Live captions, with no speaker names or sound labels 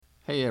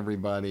Hey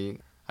everybody,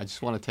 I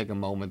just want to take a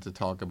moment to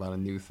talk about a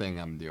new thing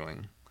I'm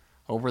doing.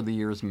 Over the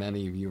years,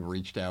 many of you have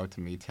reached out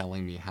to me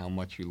telling me how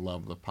much you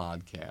love the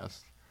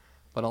podcast,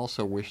 but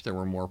also wish there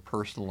were more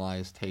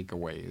personalized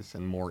takeaways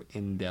and more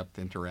in-depth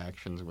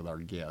interactions with our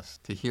guests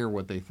to hear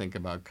what they think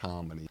about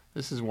comedy.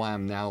 This is why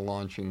I'm now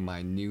launching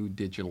my new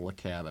digital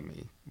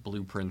academy,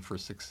 Blueprint for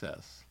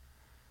Success.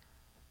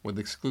 With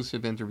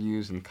exclusive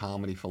interviews and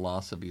comedy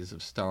philosophies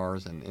of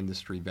stars and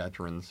industry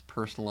veterans,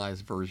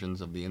 personalized versions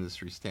of the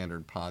industry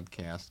standard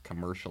podcast,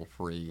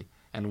 commercial-free,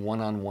 and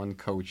one-on-one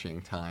coaching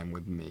time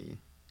with me.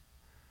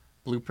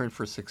 Blueprint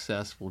for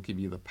Success will give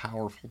you the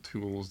powerful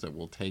tools that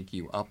will take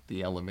you up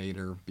the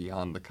elevator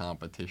beyond the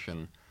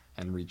competition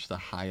and reach the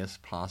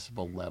highest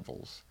possible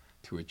levels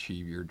to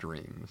achieve your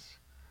dreams.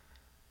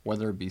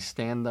 Whether it be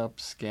stand-up,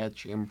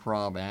 sketch,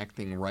 improv,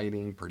 acting,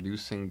 writing,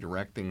 producing,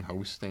 directing,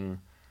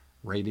 hosting,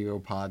 radio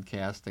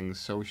podcasting,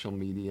 social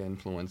media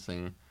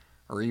influencing,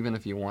 or even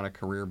if you want a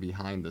career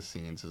behind the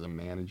scenes as a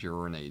manager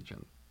or an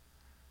agent.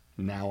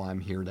 Now I'm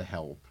here to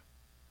help,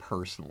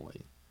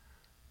 personally.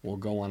 We'll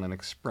go on an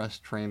express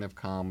train of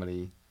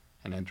comedy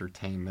and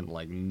entertainment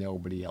like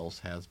nobody else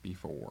has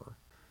before.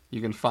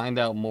 You can find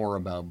out more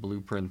about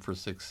Blueprint for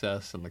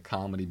Success and the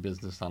comedy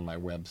business on my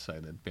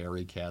website at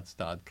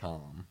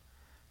barrykatz.com.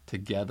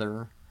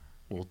 Together,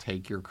 we'll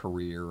take your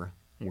career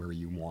where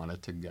you want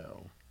it to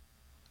go.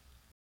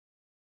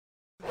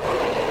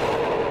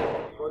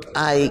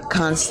 I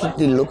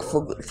constantly look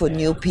for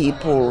new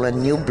people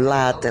and new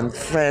blood and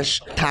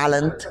fresh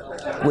talent,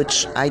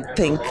 which I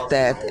think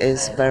that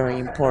is very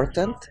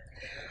important.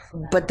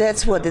 But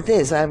that's what it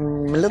is.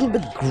 I'm a little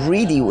bit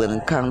greedy when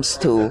it comes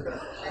to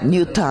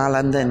new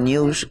talent and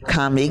new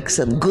comics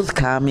and good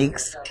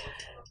comics.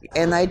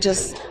 And I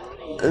just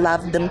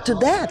love them to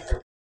death.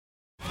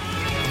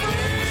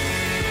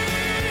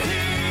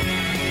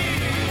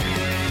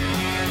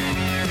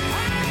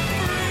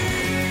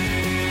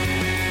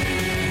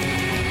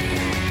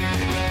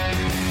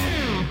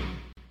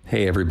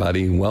 Hey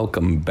everybody,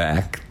 welcome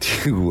back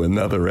to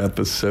another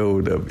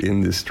episode of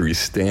Industry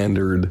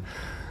Standard.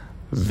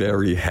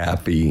 Very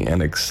happy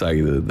and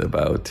excited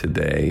about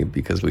today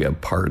because we have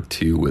part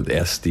 2 with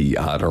Esti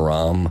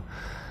Aderam,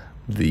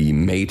 the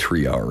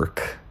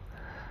matriarch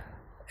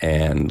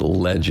and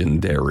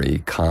legendary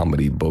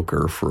comedy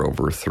booker for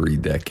over 3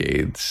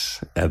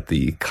 decades at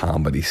the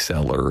Comedy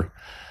Cellar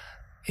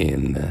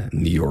in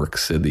New York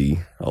City,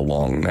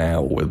 along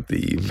now with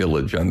the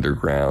Village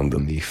Underground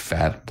and the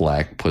Fat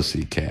Black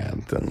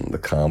Pussycat and the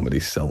Comedy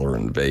Cellar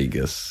in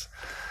Vegas.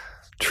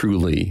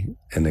 Truly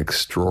an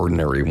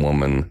extraordinary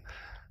woman.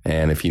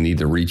 And if you need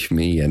to reach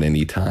me at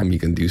any time, you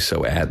can do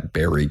so at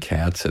Barry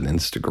Katz at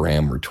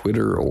Instagram or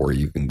Twitter, or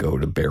you can go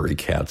to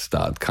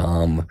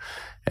barrykatz.com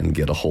and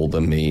get a hold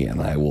of me,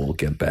 and I will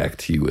get back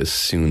to you as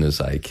soon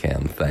as I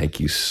can. Thank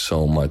you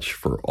so much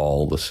for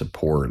all the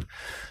support.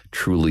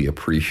 Truly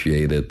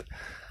appreciate it.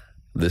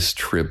 This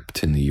trip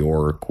to New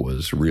York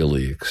was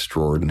really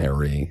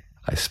extraordinary.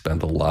 I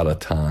spent a lot of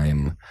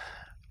time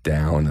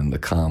down in the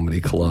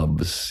comedy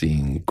clubs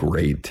seeing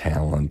great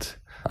talent.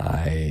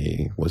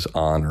 I was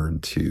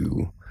honored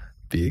to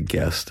be a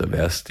guest of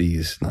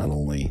Esti's, not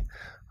only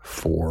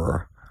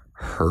for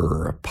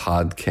her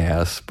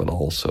podcast, but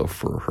also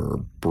for her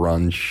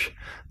brunch.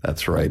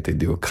 That's right, they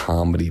do a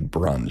comedy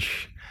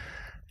brunch.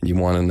 You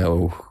want to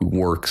know who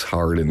works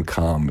hard in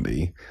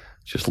comedy?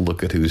 Just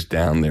look at who's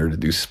down there to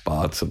do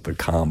spots at the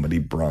comedy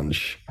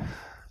brunch.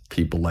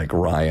 People like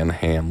Ryan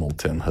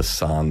Hamilton,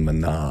 Hassan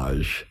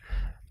Minaj,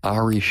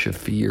 Ari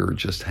Shaffir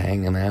just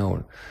hanging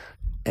out,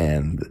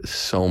 and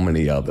so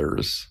many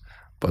others.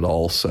 But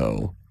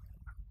also,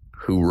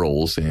 who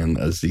rolls in?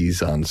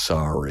 Aziz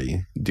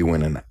Ansari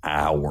doing an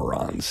hour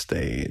on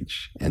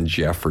stage, and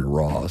Jeffrey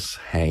Ross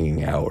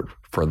hanging out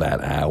for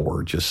that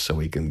hour just so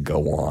he can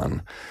go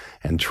on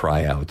and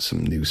try out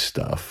some new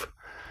stuff.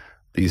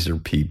 These are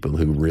people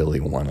who really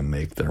want to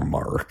make their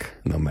mark,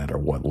 no matter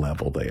what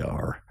level they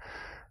are.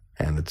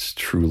 And it's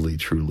truly,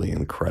 truly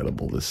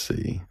incredible to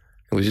see.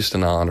 It was just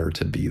an honor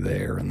to be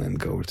there and then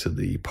go to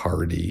the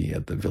party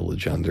at the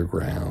Village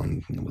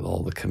Underground with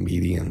all the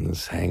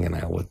comedians, hanging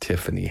out with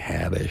Tiffany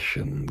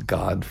Haddish and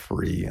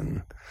Godfrey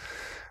and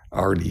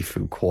Artie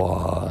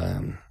Fuqua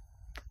and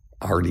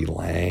Artie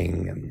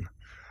Lang, and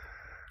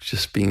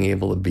just being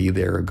able to be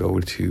there,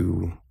 go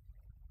to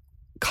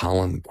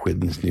Colin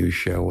Quinn's new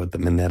show at the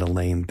Minetta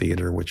Lane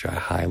Theater, which I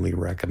highly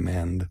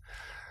recommend.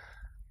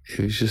 It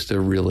was just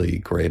a really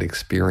great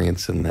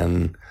experience. And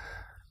then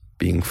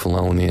being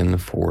flown in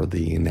for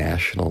the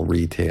National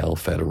Retail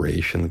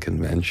Federation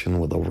convention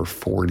with over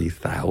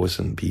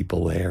 40,000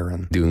 people there,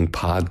 and doing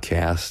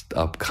podcast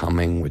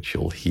upcoming, which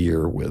you'll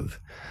hear with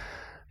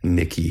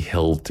Nikki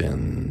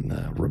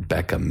Hilton,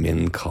 Rebecca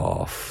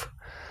Minkoff,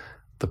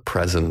 the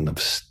president of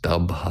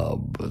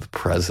StubHub, the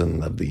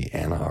president of the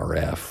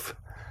NRF,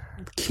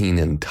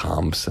 Kenan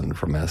Thompson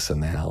from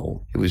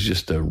SNL. It was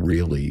just a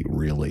really,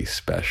 really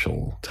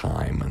special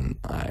time, and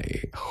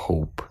I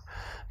hope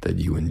that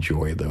you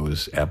enjoy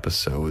those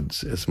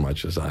episodes as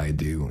much as I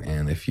do.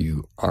 And if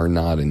you are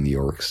not in New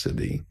York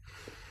City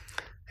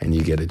and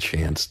you get a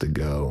chance to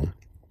go,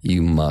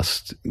 you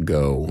must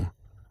go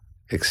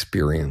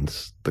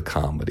experience the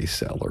Comedy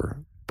Cellar.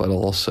 But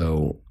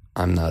also,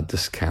 I'm not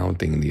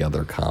discounting the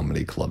other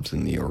comedy clubs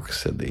in New York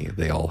City.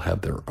 They all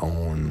have their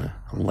own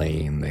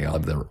lane. They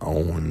have their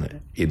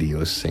own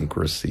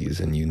idiosyncrasies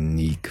and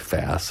unique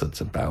facets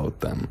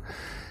about them.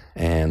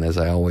 And as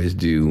I always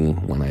do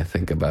when I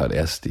think about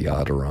Esti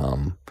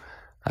Aderam,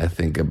 I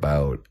think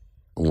about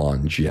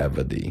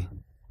longevity.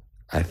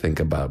 I think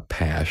about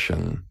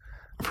passion.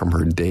 From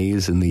her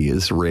days in the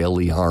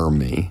Israeli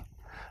army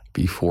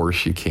before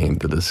she came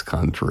to this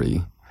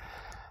country,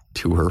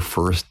 to her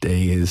first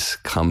days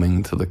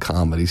coming to the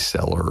Comedy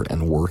Cellar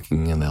and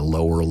working in a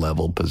lower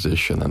level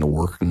position and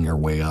working her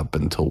way up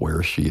until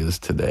where she is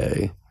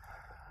today,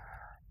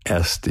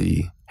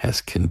 Esti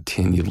has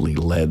continually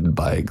led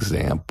by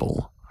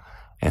example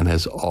and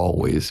has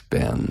always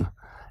been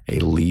a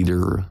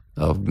leader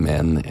of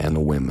men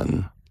and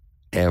women.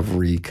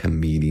 Every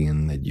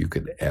comedian that you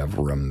could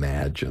ever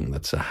imagine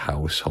that's a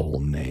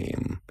household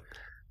name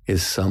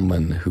is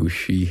someone who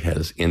she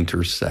has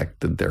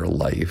intersected their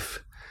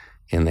life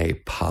in a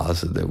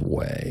positive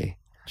way.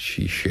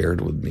 She shared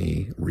with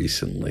me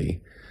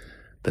recently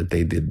that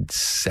they did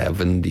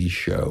 70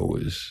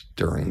 shows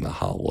during the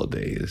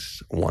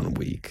holidays one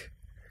week.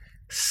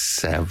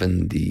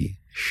 70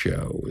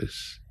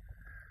 shows.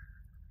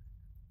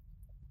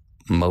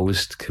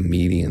 Most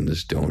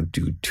comedians don't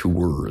do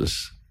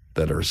tours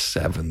that are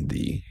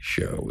 70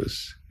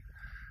 shows.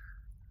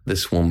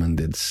 This woman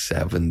did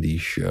 70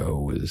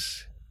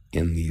 shows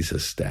in these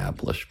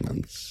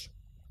establishments,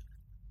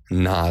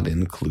 not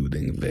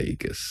including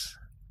Vegas.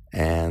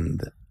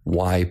 And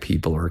why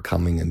people are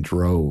coming in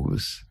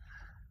droves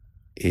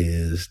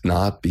is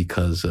not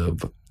because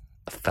of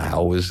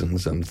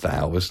thousands and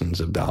thousands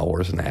of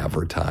dollars in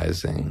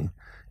advertising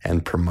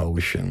and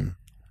promotion.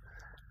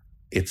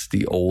 It's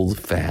the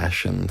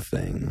old-fashioned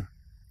thing,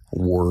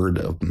 word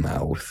of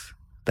mouth,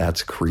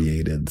 that's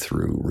created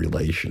through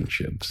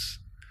relationships.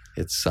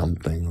 It's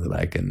something that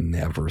I can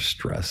never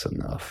stress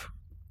enough.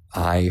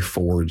 I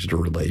forged a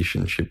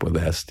relationship with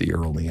Esti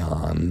early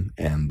on,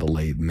 and the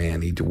late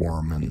Manny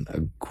Dorman,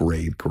 a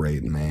great,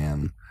 great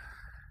man.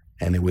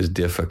 And it was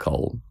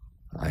difficult.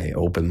 I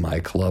opened my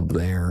club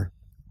there,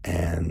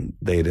 and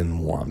they didn't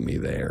want me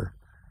there.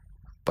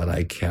 But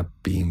I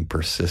kept being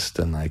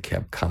persistent. I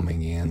kept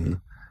coming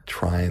in,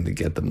 trying to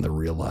get them to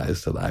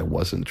realize that I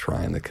wasn't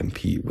trying to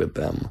compete with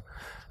them.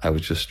 I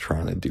was just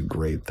trying to do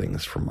great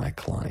things for my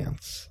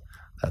clients.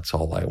 That's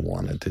all I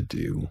wanted to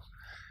do.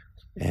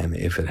 And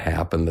if it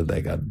happened that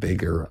they got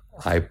bigger,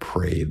 I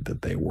prayed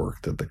that they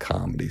worked at the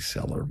Comedy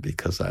Cellar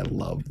because I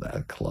loved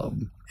that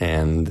club.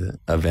 And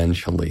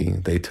eventually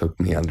they took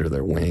me under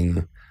their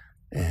wing,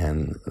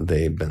 and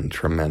they've been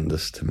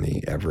tremendous to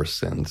me ever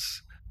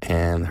since.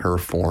 And her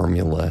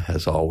formula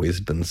has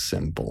always been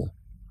simple: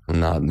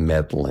 not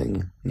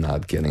meddling,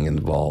 not getting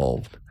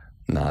involved,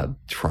 not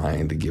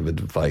trying to give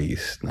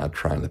advice, not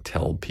trying to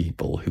tell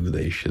people who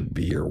they should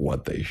be or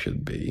what they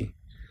should be.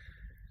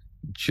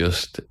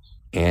 Just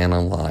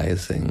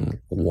analyzing,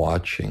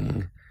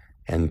 watching,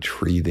 and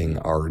treating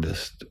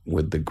artists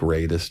with the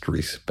greatest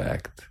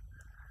respect,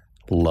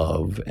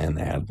 love, and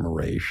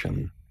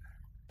admiration,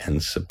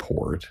 and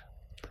support.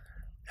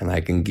 And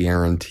I can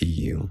guarantee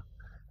you,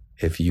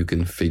 if you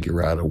can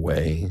figure out a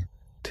way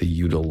to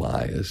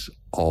utilize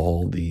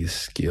all these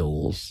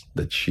skills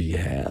that she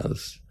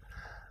has,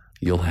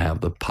 you'll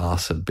have the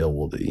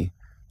possibility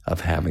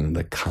of having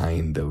the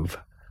kind of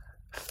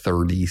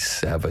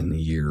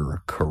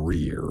 37-year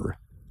career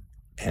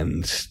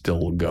and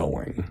still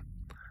going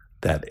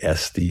that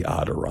Esti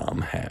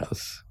Aderam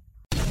has.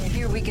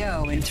 Here we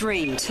go in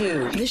 3,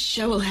 2. This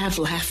show will have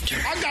laughter.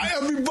 I got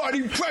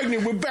everybody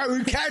pregnant with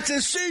Barry Katz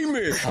and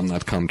semen. I'm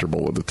not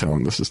comfortable with the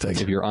tone this is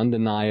taking. If you're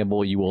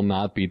undeniable, you will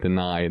not be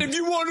denied. If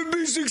you want to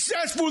be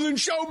successful in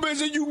show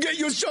business, you get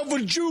yourself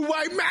a Jew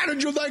white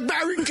manager like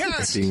Barry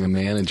Katz. Being a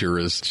manager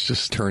is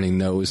just turning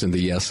no's into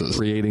yeses.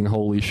 Creating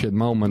holy shit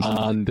moments.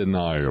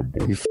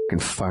 Undeniable. You fucking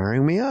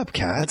firing me up,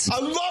 Katz. I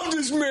love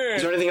this man.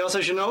 Is there anything else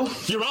I should know?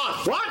 You're on.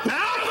 What? I'm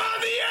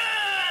on the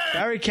air.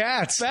 Barry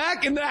Katz.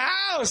 Back in the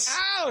house.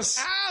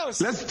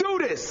 Let's do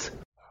this.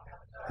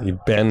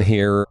 You've been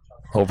here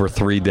over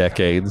 3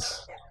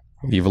 decades.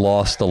 You've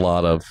lost a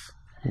lot of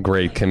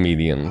great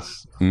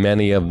comedians.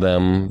 Many of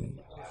them,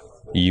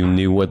 you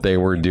knew what they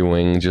were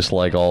doing, just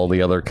like all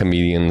the other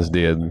comedians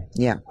did.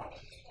 Yeah.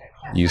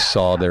 You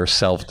saw their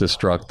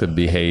self-destructive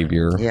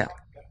behavior. Yeah.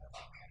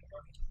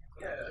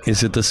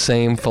 Is it the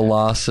same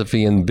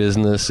philosophy in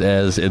business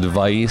as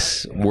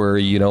advice, where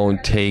you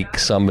don't take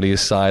somebody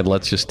aside?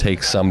 Let's just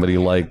take somebody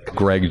like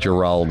Greg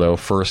Giraldo,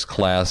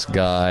 first-class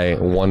guy,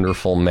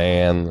 wonderful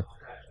man.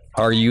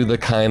 Are you the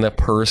kind of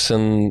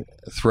person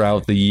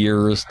throughout the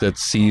years that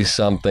sees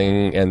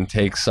something and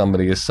takes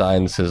somebody aside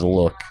and says,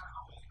 look,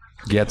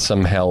 get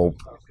some help?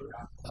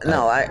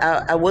 No,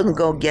 I wouldn't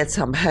go get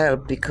some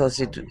help because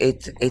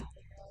it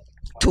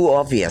too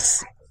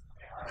obvious.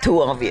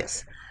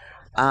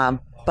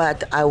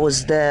 But I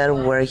was there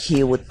where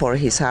he would pour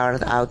his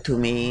heart out to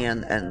me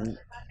and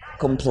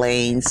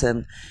complaints,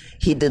 and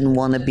he didn't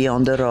want to be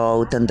on the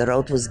road, and the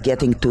road was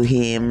getting to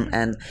him,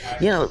 and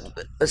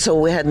so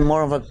we had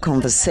more of a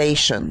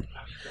conversation.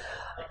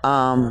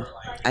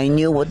 I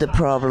knew what the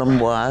problem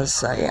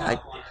was.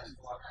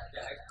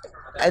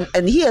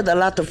 And he had a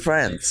lot of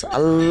friends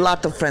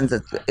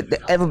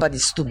that everybody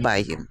stood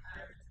by him.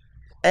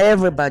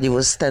 Everybody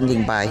was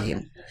standing by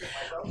him.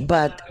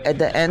 But at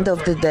the end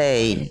of the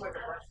day,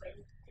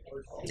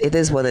 it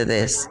is what it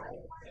is.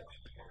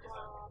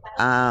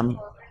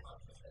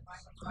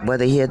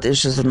 Whether he had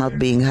issues of not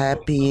being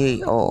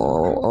happy,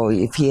 or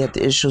if he had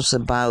issues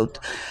about,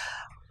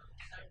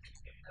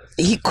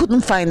 he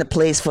couldn't find a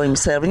place for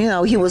himself.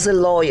 He was a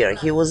lawyer.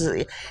 He was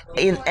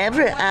in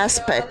every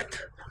aspect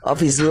of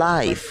his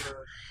life.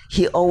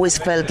 He always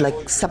felt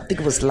like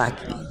something was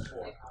lacking.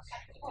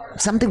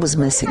 Something was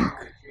missing.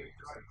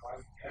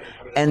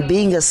 And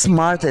being as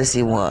smart as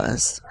he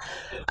was,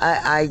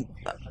 I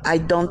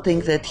don't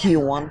think that he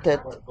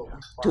wanted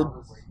to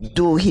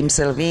do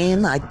himself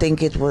in. I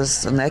think it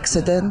was an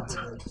accident,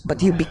 but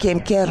he became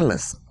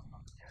careless.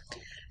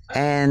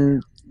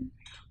 And,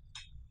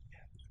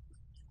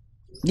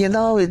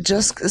 it's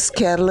just as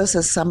careless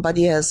as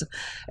somebody has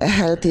a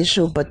health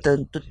issue, but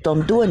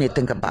don't do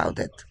anything about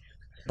it.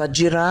 But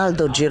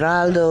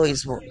Giraldo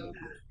is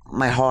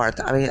my heart.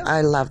 I mean,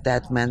 I love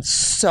that man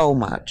so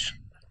much,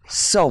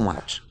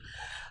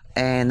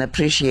 and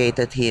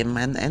appreciated him,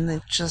 and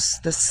it's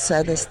just the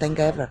saddest thing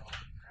ever.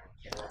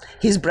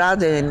 His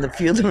brother in the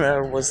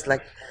funeral was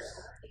like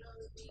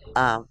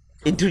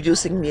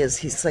introducing me as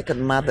his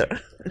second mother.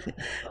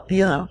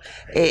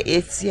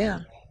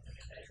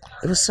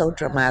 It was so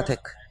dramatic.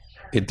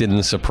 It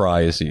didn't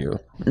surprise you?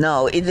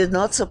 No, it did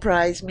not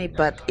surprise me,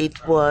 but it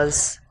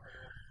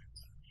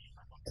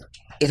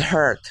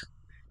hurt.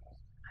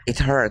 It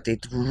hurt.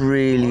 It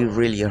really,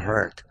 really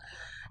hurt.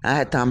 I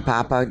had Tom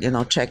Papa,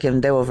 check him.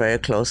 They were very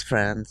close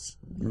friends.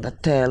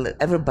 But tell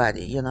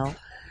everybody,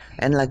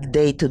 and like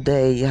day to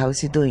day, how's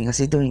he doing?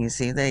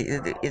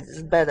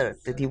 It's better.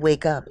 Did he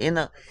wake up?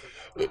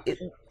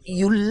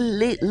 You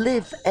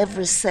live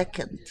every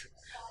second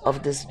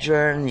of this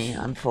journey,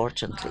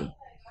 unfortunately.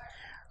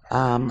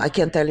 I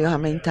can't tell you how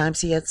many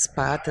times he had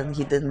spot and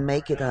he didn't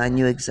make it, and I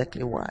knew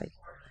exactly why.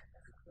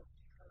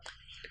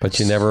 But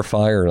you never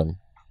fired him.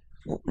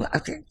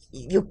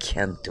 You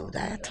can't do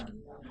that.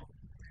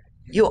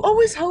 You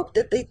always hope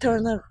that they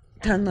turn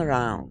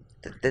around,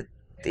 that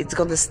it's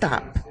going to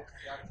stop.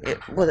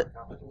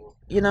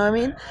 You know what I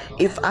mean?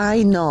 If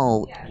I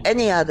know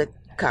any other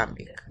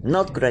comic,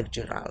 not Greg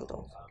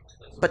Giraldo,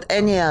 but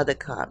any other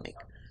comic,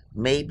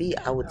 maybe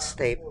I would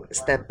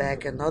step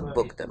back and not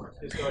book them.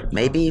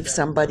 Maybe if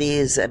somebody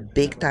is a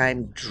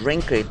big-time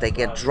drinker, they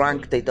get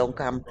drunk, they don't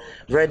come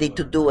ready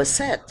to do a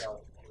set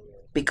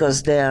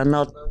because they are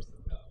not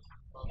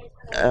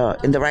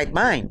in the right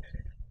mind.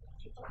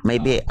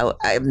 Maybe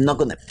I'm not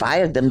going to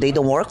fire them. They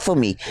don't work for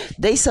me.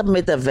 They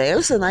submit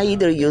avails, and I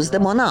either use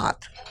them or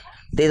not.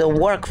 They don't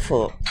work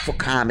for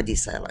Comedy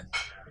Cellar.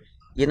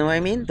 You know what I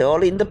mean? They're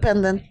all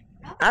independent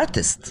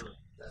artists.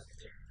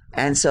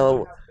 And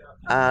so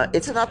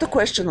it's not a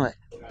question.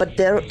 But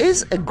there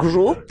is a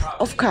group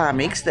of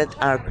comics that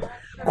are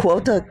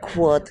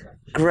quote-unquote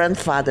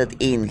grandfathered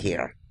in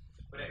here.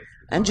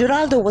 And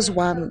Giraldo was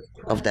one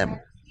of them.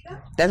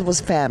 That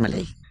was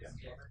family.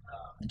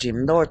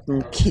 Jim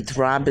Norton, Keith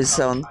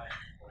Robinson,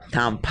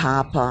 Tom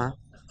Papa.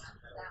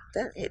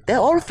 They're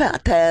all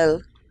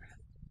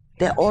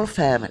they're all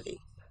family.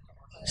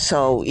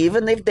 So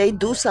even if they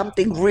do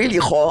something really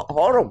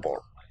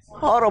horrible,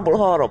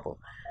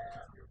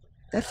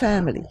 they're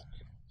family.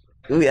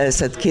 I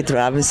said Keith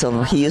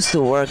Robinson, he used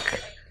to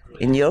work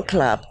in your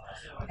club.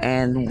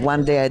 And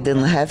one day I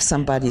didn't have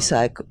somebody, so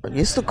I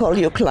used to call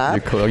your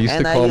club. You used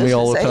to call me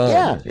all the time.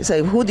 Yeah, he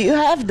said, who do you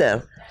have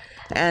there?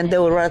 And they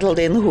were rattled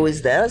in, who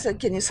is there? I said,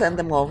 can you send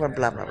them over,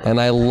 blah, blah, blah. And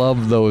I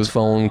love those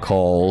phone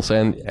calls.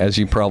 And as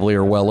you probably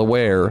are well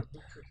aware,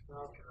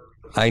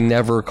 I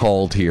never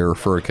called here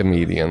for a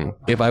comedian.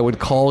 If I would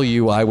call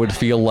you, I would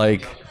feel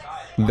like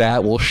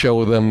that will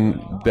show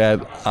them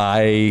that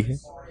I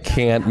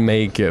can't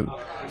make it.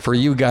 For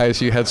you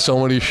guys, you had so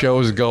many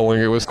shows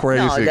going, it was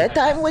crazy. No, that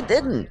time we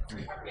didn't.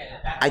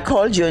 I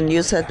called you and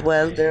you said,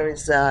 well, there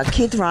is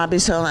Keith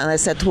Robinson, and I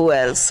said, who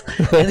else?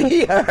 And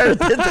he heard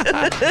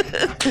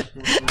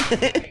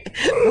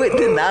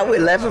it. Now we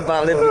laugh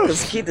about it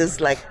because Keith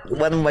is like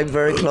one of my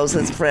very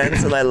closest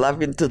friends, and I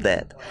love him to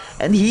death.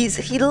 And he's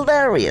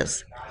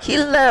hilarious.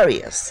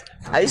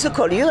 I used to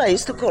call you, I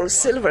used to call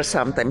Silver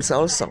sometimes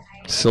also.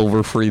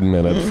 Silver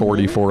Friedman at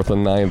 44th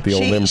and 9th, the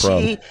old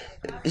improv.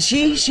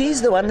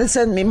 She's the one that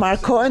sent me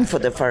Mark Cohen for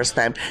the first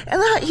time.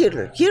 And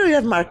here you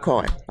have Mark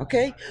Cohen,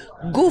 okay?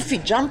 Goofy,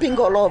 jumping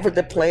all over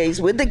the place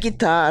with the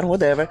guitar,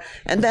 whatever.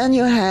 And then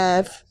you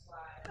have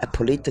a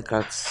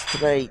political,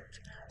 straight,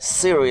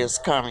 serious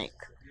comic.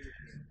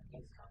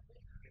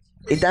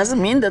 It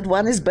doesn't mean that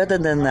one is better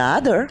than the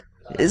other,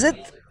 is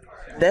it?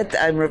 That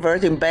I'm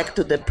reverting back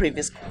to the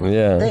previous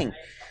thing.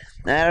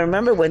 I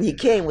remember when he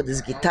came with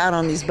his guitar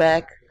on his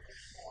back.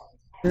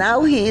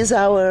 Now he is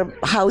our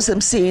house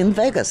MC in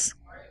Vegas.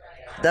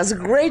 does a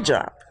great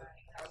job.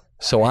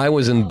 So I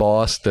was in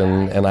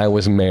Boston and I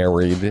was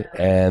married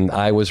and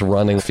I was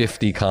running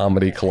 50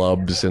 comedy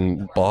clubs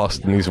in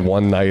Boston, these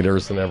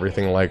one-nighters and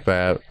everything like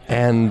that.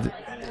 And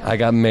I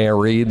got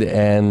married,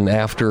 and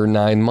after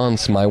 9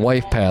 months, my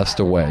wife passed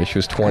away. She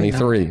was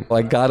 23.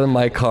 I got in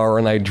my car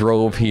and I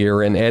drove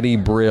here, and Eddie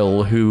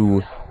Brill,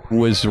 who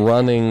was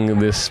running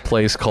this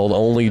place called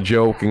Only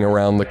Joking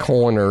around the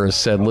corner,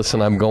 said,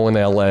 listen, I'm going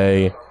to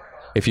L.A.,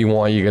 if you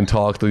want, you can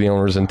talk to the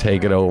owners and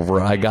take it over.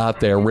 I got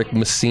there. Rick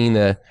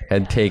Messina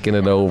had taken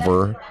it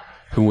over,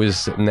 who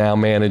was now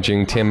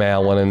managing Tim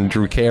Allen and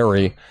Drew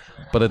Carey.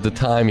 But at the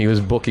time, he was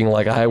booking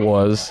like I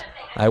was.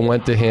 I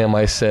went to him.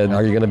 I said,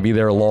 are you going to be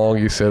there long?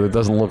 He said, it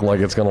doesn't look like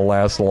it's going to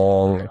last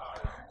long.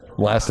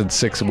 Lasted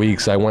 6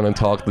 weeks. I went and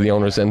talked to the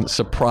owners, and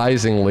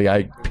surprisingly,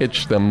 I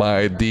pitched them my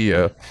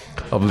idea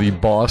of the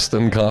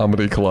Boston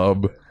Comedy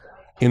Club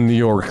in New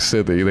York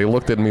City. They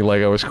looked at me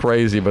like I was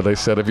crazy, but they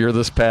said, if you're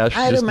this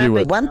passionate, just do it. I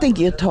remember one thing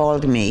you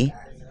told me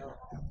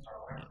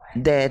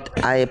that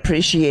I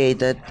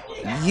appreciated.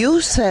 You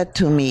said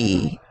to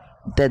me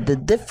that the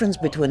difference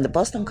between the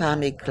Boston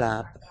Comedy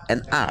Club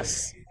and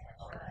us,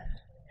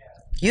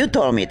 you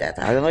told me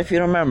that, I don't know if you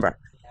remember,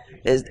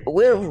 is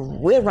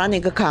we're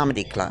running a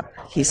comedy club.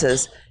 He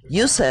says,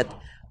 you said,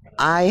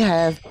 I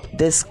have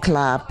this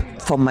club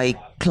for my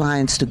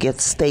clients to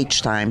get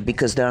stage time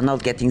because they're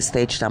not getting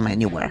stage time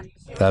anywhere.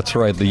 That's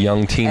right, the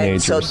young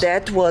teenagers. And so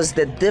that was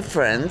the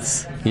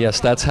difference. Yes,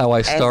 that's how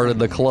I started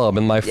the club.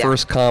 And my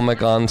first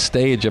comic on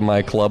stage at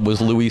my club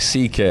was Louis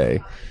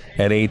C.K.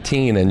 at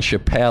 18, and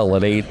Chappelle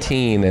at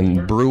 18,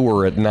 and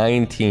Brewer at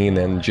 19,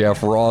 and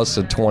Jeff Ross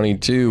at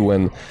 22.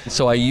 And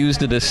so I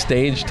used it as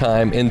stage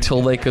time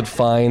until they could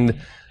find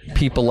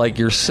people like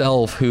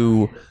yourself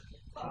who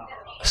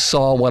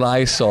saw what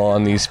I saw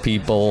in these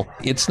people.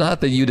 It's not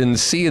that you didn't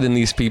see it in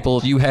these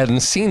people. You hadn't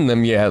seen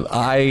them yet.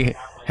 I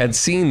had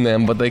seen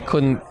them, but they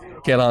couldn't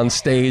get on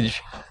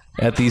stage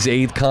at these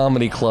 8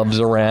 comedy clubs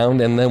around.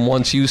 And then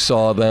once you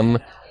saw them,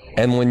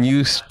 and when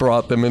you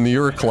brought them into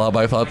your club,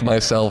 I thought to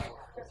myself,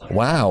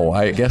 wow,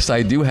 I guess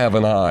I do have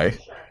an eye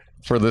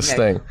for this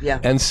thing. Yeah.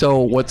 And so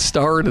what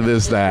started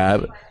is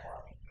that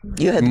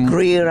you had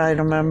Greer, I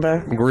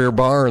remember. Greer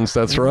Barnes,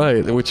 that's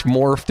right, which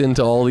morphed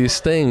into all these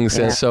things.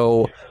 And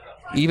so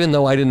even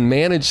though I didn't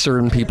manage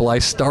certain people, I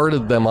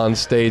started them on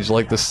stage,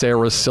 like the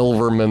Sarah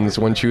Silvermans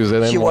when she was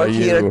at NYU. She worked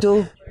here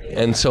too.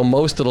 And so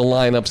most of the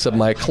lineups at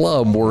my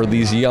club were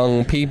these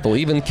young people,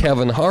 even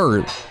Kevin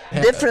Hart.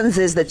 Difference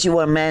is that you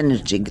were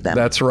managing them.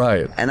 That's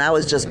right. And I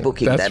was just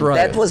booking That's them. right.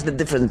 That was the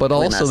difference. But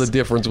between also us. the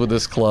difference with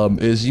this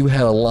club is you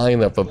had a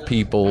lineup of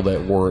people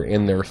that were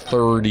in their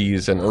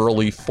 30s and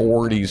early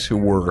 40s who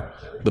were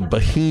the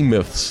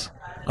behemoths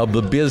of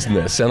the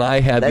business. And I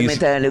had Let these... me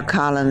tell you,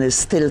 Colin is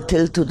still,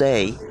 till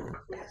today,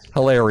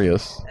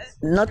 hilarious.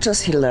 not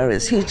just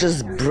hilarious, he's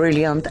just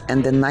brilliant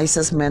and the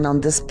nicest man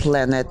on this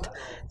planet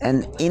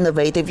and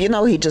innovative. You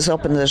know, he just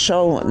opened a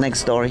show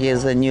next door. He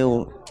has a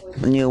new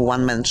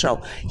one-man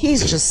show.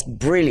 He's just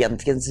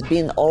brilliant. He's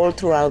been all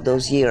throughout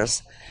those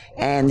years.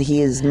 And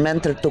he is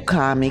mentor to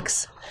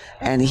comics.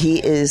 And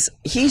he's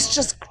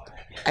just,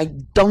 I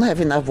don't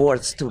have enough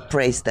words to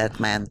praise that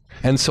man.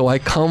 And so I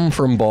come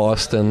from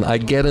Boston, I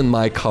get in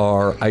my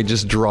car, I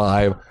just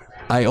drive,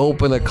 I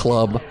open a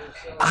club.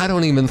 I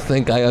don't even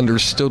think I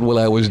understood what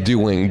I was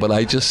doing, but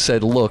I just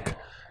said, look,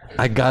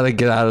 I got to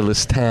get out of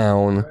this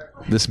town.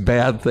 This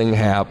bad thing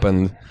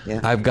happened.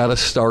 Yeah. I've got to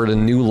start a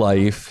new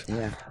life.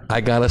 Yeah.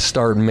 I got to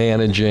start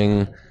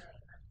managing.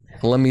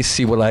 Let me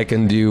see what I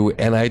can do.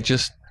 And I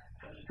just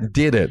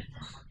did it.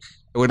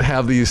 I would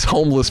have these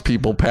homeless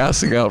people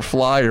passing out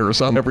flyers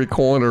on every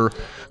corner.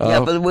 Yeah,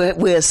 but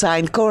we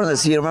assigned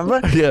corners, you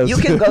remember? Yes. You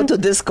can go to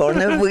this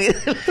corner.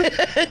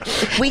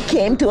 We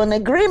came to an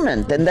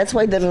agreement, and that's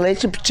why the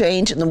relationship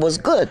changed and it was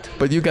good.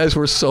 But you guys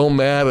were so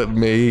mad at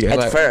me. And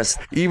At first.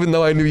 Even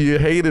though I knew you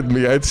hated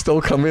me, I'd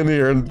still come in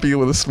here and be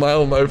with a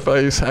smile on my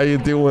face. How you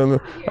doing?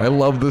 I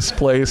love this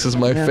place. It's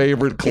my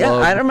favorite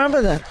club. Yeah, I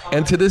remember that.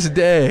 And to this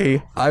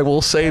day, I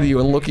will say to you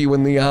and look you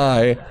in the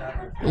eye,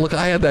 look,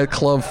 I had that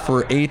club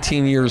for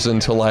 18 years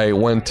until I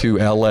went to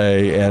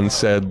L.A. and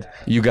said,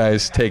 you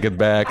guys take it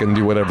back and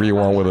do whatever you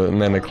want with it.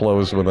 And then it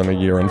closed within a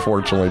year,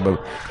 unfortunately.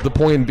 But the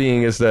point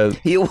being is that...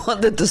 You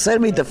wanted to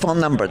send me the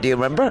phone number, do you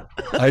remember?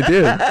 I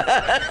did.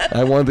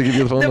 I wanted to give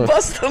you the phone The number.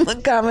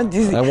 Boston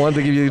Comedy. I wanted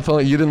to give you the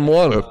phone. You didn't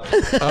want it.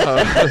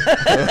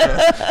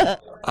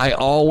 I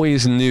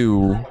always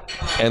knew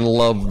and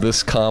loved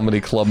this comedy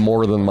club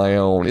more than my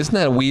own. Isn't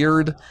that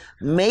weird?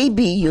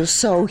 Maybe you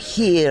saw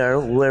here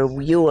where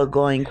you were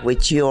going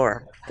with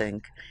your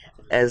thing,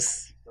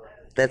 as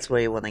that's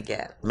where you want to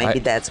get. Maybe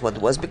that's what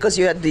it was, because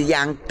you had the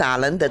young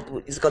talent that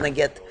is going to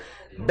get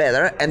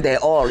better, and they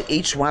all,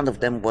 each one of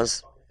them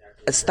was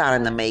a star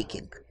in the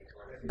making.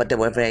 But they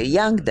were very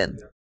young then.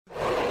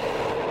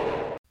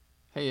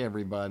 Hey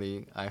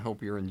everybody, I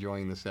hope you're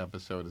enjoying this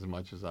episode as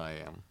much as I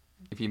am.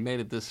 If you made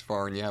it this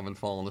far and you haven't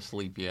fallen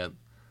asleep yet,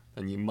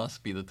 then you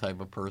must be the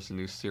type of person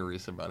who's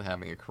serious about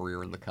having a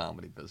career in the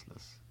comedy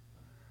business.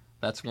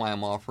 That's why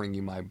I'm offering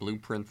you my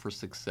Blueprint for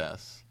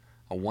Success,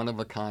 a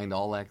one-of-a-kind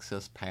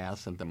all-access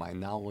pass into my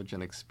knowledge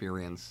and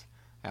experience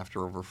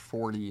after over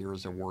 40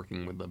 years of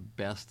working with the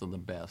best of the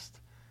best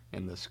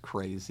in this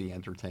crazy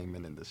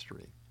entertainment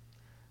industry.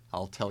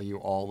 I'll tell you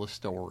all the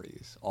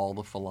stories, all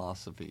the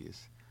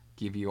philosophies,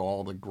 give you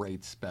all the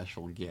great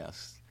special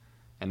guests,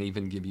 and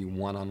even give you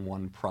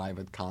one-on-one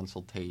private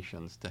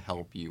consultations to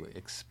help you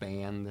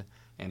expand,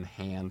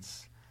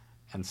 enhance,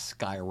 and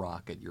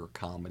skyrocket your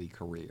comedy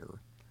career.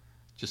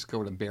 Just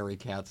go to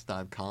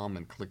barrykatz.com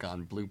and click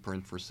on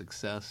Blueprint for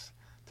Success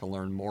to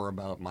learn more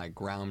about my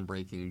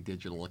groundbreaking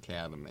digital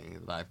academy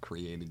that I've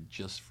created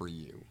just for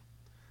you.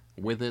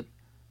 With it,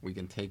 we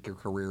can take your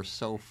career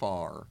so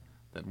far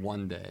that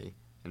one day,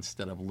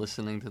 instead of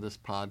listening to this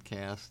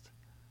podcast,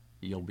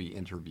 you'll be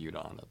interviewed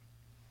on it.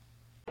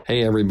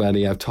 Hey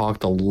everybody, I've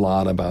talked a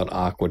lot about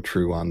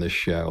AquaTrue on this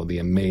show, the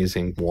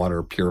amazing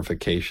water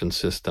purification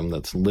system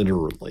that's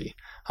literally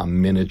a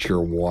miniature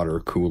water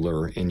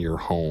cooler in your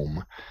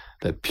home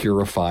that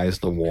purifies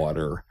the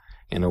water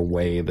in a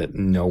way that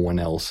no one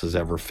else has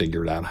ever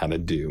figured out how to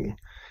do.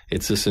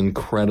 It's this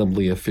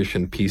incredibly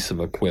efficient piece of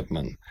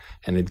equipment,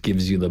 and it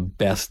gives you the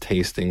best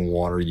tasting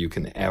water you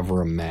can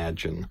ever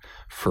imagine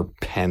for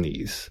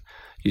pennies.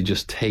 You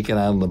just take it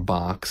out of the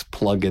box,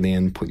 plug it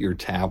in, put your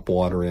tap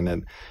water in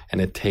it,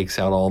 and it takes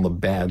out all the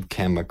bad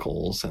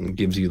chemicals and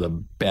gives you the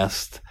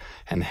best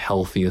and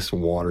healthiest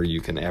water you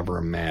can ever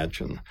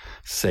imagine,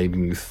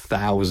 saving you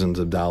thousands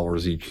of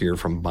dollars each year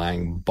from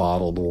buying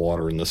bottled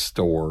water in the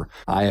store.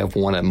 I have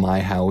one at my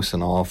house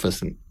and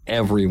office, and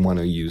everyone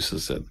who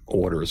uses it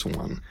orders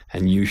one,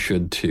 and you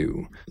should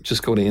too.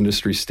 Just go to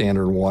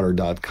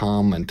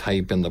industrystandardwater.com and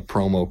type in the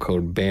promo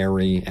code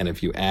Barry, and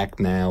if you act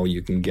now,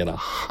 you can get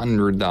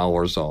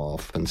 $100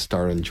 off and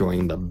start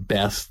enjoying the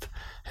best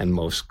and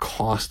most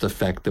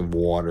cost-effective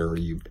water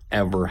you've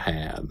ever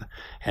had,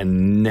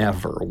 and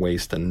never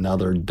waste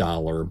another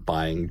dollar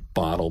buying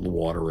bottled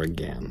water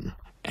again.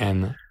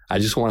 And I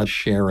just want to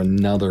share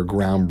another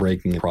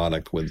groundbreaking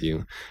product with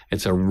you.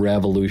 It's a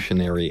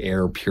revolutionary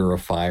air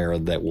purifier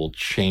that will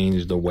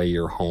change the way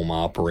your home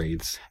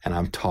operates, and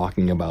I'm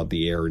talking about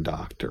the Air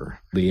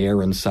Doctor. The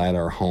air inside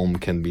our home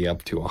can be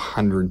up to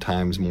 100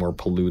 times more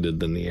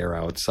polluted than the air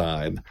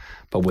outside,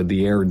 but with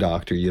the Air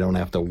Doctor, you don't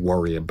have to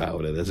worry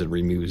about it, as it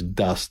removes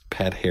dust,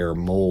 pet hair,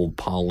 mold,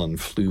 pollen,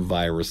 flu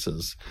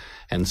viruses,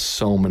 and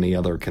so many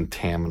other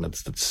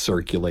contaminants that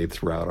circulate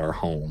throughout our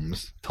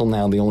homes. Till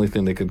now, the only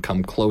thing that could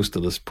come close to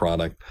this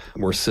product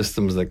were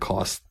systems that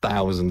cost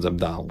thousands of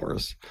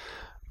dollars.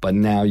 But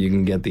now you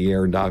can get the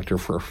Air Doctor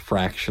for a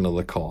fraction of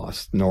the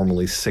cost,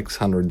 normally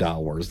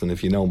 $600. And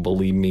if you don't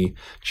believe me,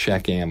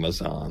 check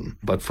Amazon.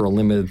 But for a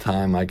limited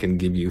time, I can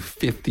give you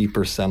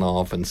 50%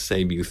 off and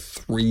save you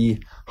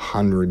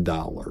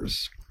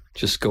 $300.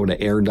 Just go to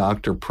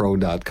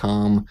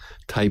airdoctorpro.com,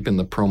 type in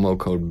the promo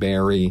code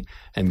Barry,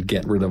 and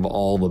get rid of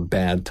all the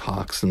bad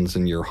toxins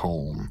in your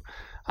home.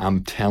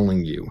 I'm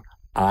telling you,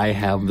 I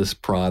have this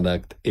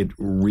product. It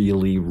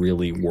really,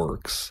 really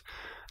works.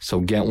 So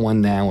get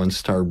one now and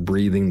start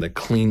breathing the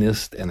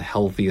cleanest and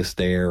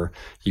healthiest air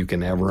you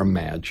can ever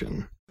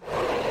imagine.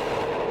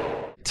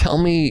 Tell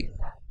me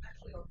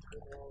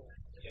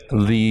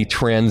the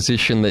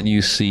transition that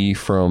you see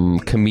from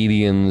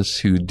comedians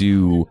who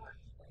do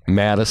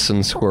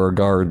Madison Square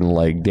Garden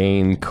like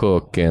Dane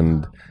Cook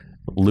and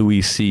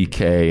Louis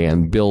C.K.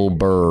 and Bill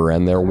Burr,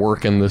 and they're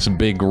working this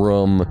big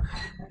room,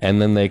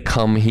 and then they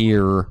come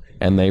here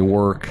and they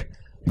work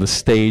the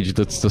stage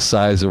that's the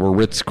size of a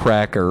Ritz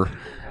cracker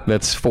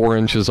that's 4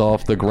 inches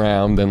off the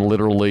ground, and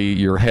literally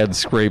your head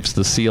scrapes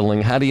the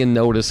ceiling. How do you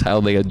notice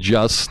how they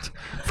adjust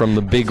from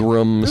the big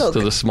rooms to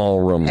the small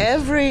rooms?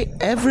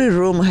 Every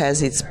room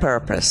has its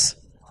purpose.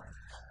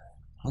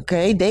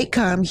 Okay, they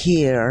come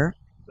here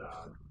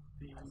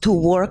to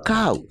work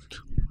out.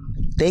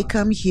 They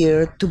come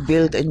here to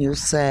build a new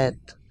set,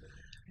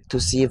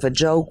 to see if a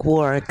joke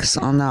works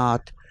or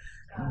not.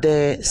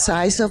 The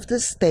size of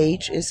the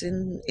stage is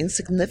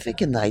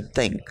insignificant, I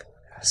think,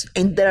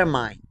 in their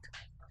mind.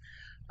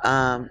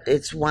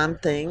 It's one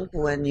thing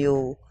when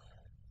you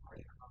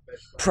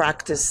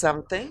practice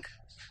something,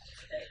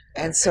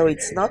 and so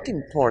it's not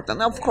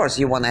important. Of course,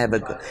 you want to have a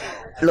good...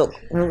 Look,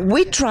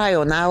 we try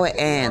on our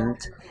end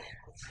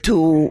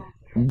to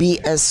be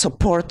as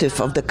supportive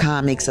of the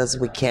comics as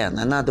we can.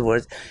 In other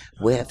words,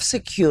 we have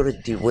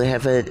security. We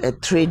have a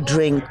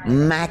 3-drink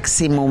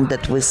maximum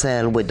that we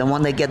sell. We don't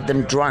want to get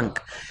them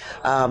drunk.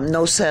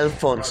 No cell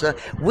phones.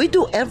 We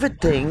do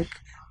everything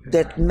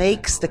that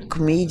makes the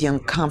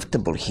comedian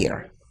comfortable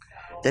here,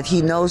 that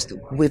he knows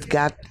we've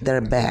got their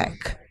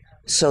back.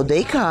 So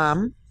they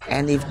come,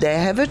 and if they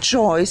have a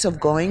choice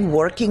of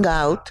working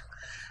out,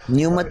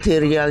 new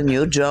material,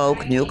 new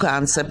joke, new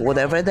concept,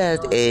 whatever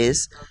that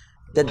is,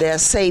 that they are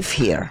safe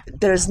here.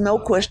 There's no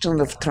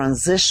question of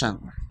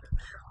transition.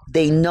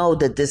 They know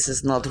that this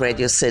is not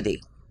Radio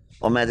City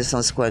or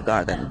Madison Square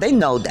Garden. They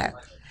know that.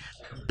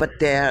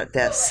 But they're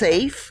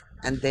safe,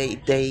 and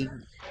they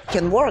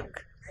can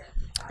work.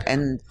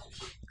 And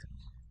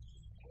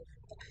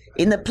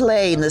In a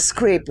play, in a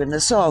script, in a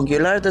song, you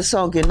learn the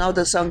song, you know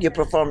the song, you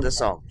perform the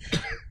song.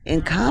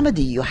 In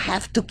comedy, you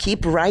have to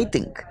keep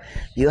writing.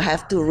 You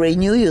have to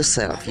renew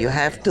yourself. You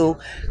have to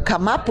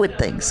come up with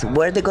things.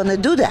 Where are they going to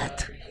do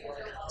that?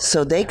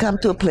 So they come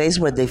to a place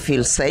where they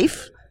feel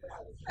safe,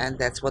 and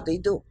that's what they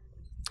do.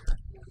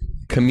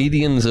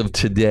 Comedians of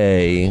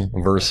today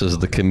versus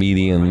the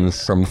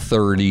comedians from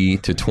 30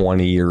 to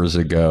 20 years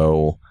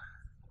ago.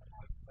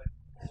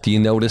 Do you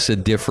notice a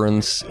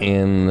difference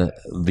in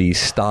the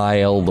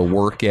style, the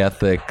work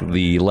ethic,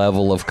 the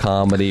level of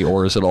comedy,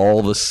 or is it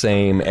all the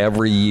same?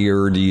 Every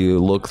year, do you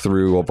look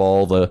through of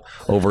all the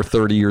over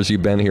 30 years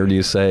you've been here, do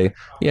you say,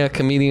 yeah,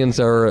 comedians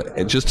are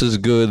just as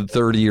good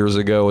 30 years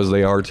ago as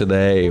they are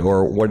today?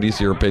 Or what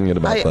is your opinion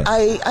about that?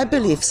 I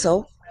believe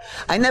so.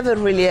 I never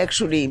really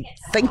actually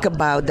think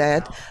about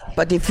that,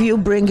 but if you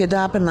bring it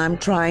up and I'm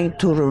trying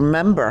to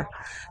remember,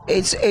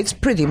 it's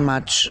pretty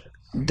much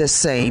the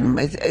same.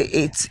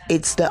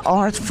 It's the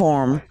art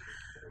form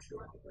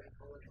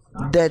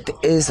that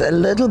is a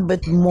little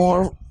bit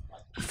more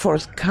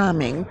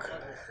forthcoming,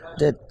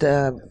 that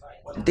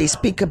they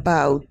speak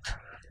about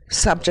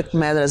subject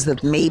matters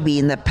that maybe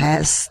in the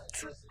past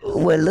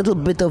were a little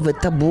bit of a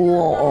taboo,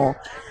 or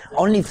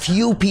only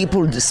few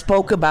people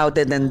spoke about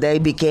it and they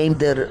became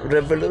the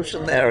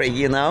revolutionary,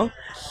 you know?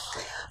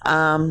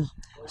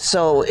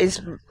 So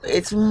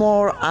it's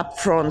more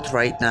upfront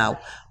right now.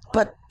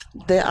 But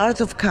the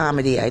art of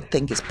comedy, I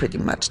think, is pretty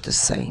much the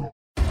same.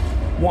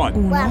 1,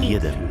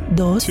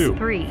 2,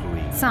 3,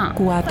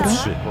 4,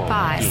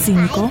 5,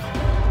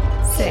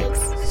 6.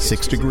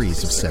 6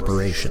 degrees of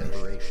separation.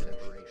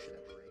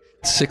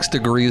 6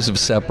 degrees of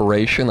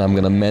separation. I'm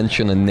going to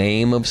mention a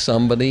name of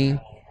somebody.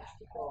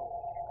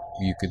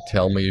 You could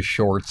tell me a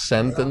short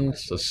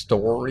sentence, a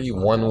story,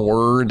 one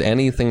word,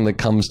 anything that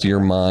comes to your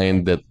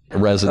mind that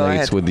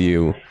resonates with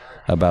you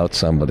about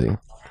somebody.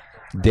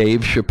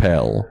 Dave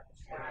Chappelle.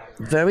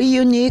 Very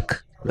unique,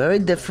 very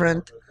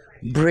different,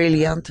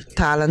 brilliant,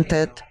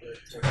 talented,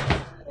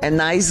 a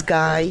nice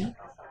guy.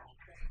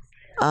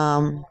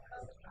 Only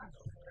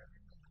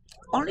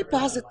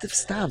positive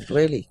stuff,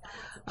 really.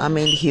 I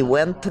mean, he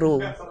went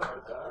through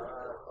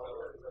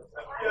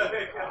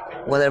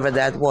whatever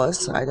that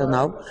was, I don't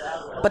know.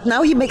 But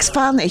now he makes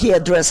fun, he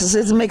addresses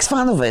it and makes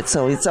fun of it,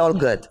 so it's all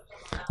good.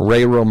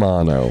 Ray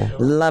Romano.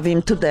 Love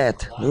him to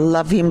death.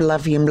 Love him,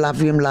 love him, love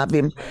him, love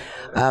him.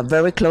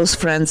 Very close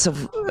friends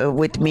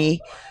with me.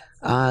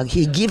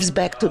 He gives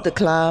back to the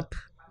club.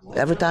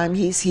 Every time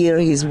he's here,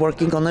 he's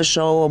working on a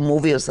show or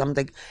movie or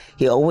something.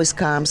 He always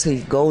comes, he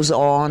goes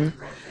on.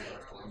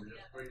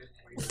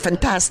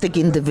 Fantastic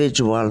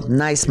individual,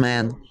 nice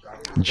man.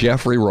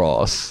 Jeffrey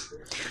Ross.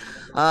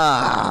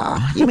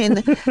 You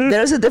mean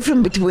there's a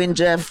difference between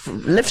Jeff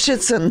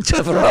Lifshitz and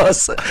Jeff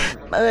Ross.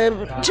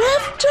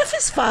 Jeff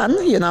is fun,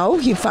 you know.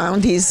 He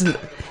found his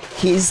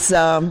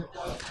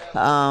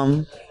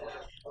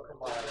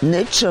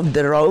niche of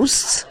the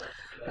roasts,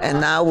 and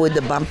now with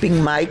the bumping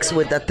mics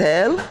with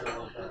Attell,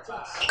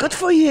 good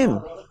for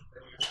him.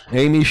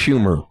 Amy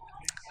Schumer.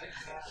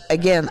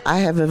 Again, I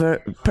have a very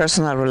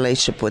personal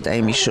relationship with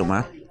Amy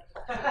Schumer.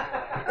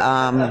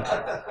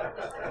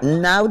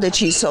 Now that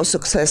she's so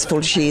successful,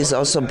 she is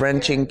also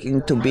branching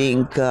into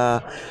being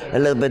a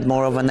little bit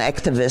more of an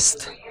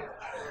activist.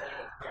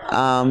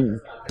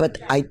 But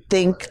I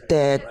think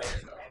that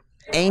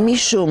Amy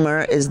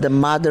Schumer is the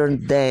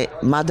modern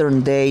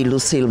day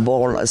Lucille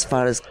Ball as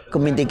far as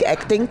comedic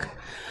acting.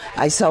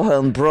 I saw her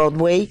on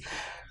Broadway.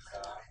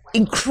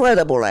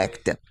 Incredible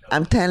actor.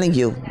 I'm telling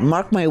you,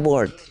 mark my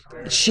word,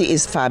 she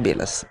is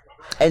fabulous.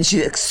 And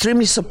she's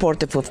extremely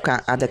supportive of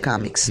other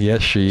comics.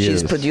 Yes, she's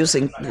She's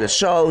producing the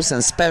shows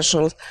and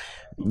specials.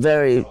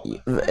 Very,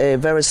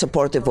 very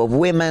supportive of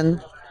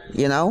women,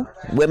 you know,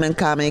 women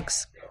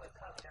comics.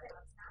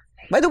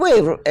 By the way,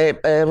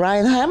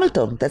 Ryan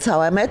Hamilton, that's how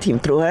I met him,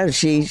 through her.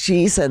 She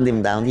sent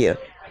him down here.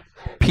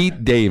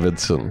 Pete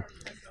Davidson.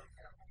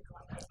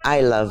 I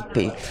love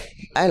Pete.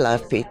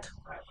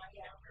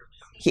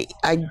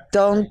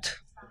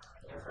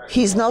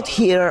 He's not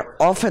here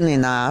often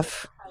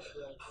enough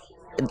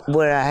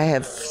where I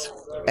have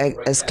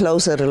as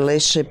close a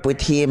relationship with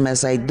him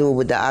as I do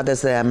with the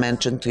others that I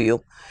mentioned to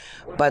you.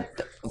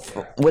 But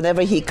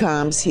whenever he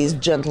comes, he's a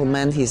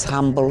gentleman, he's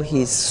humble,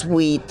 he's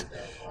sweet,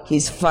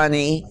 he's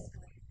funny.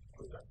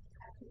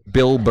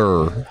 Bill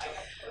Burr.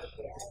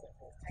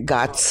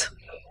 Guts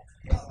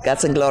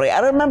and glory. I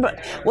remember,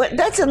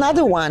 that's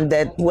another one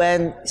that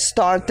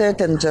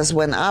started and just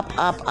went up,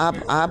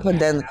 and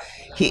then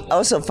he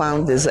also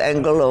found this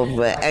angle of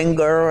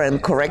anger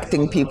and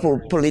correcting people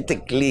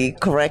politically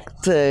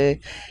correct,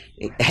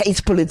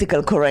 hates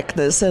political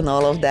correctness and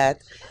all of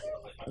that.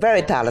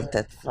 Very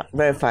talented,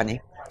 very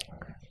funny.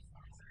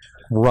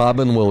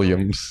 Robin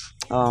Williams.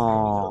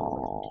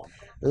 Oh,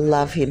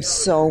 love him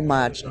so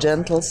much.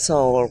 Gentle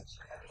soul,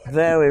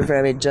 very,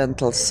 very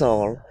gentle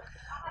soul.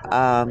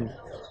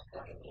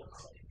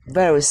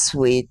 Very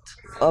sweet,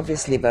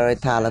 obviously very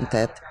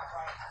talented.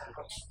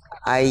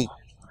 I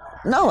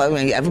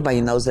mean, everybody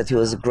knows that he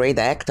was a great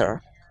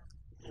actor,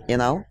 you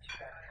know.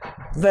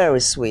 Very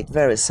sweet,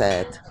 very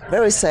sad.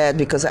 Very sad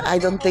because I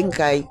don't think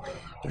I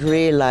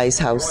realized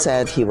how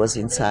sad he was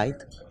inside.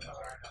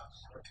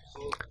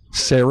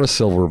 Sarah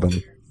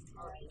Silverman.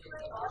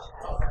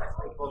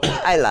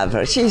 I love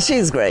her.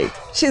 She's great.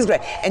 She's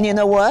great. And you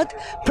know what?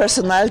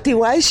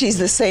 Personality-wise, she's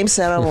the same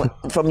Sarah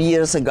from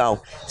years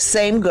ago.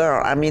 Same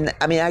girl. I mean,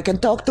 I can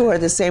talk to her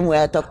the same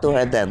way I talked to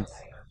her then.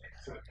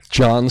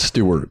 Jon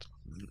Stewart.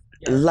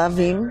 Love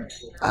him.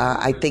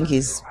 I think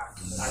he's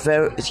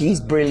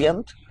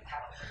brilliant.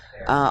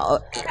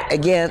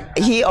 Again,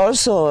 he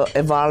also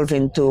evolved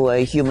into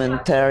a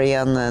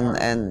humanitarian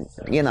and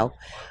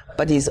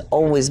but he's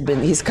always been,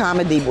 his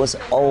comedy was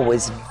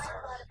always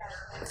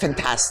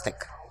fantastic.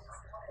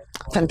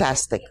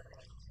 Fantastic.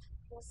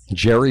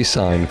 Jerry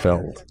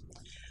Seinfeld.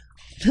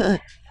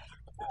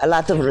 A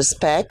lot of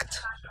respect.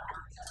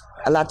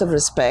 A lot of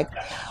respect.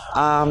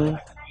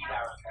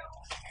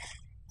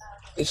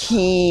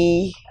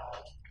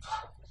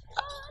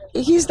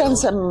 He's done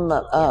some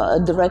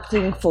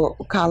directing for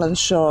Collins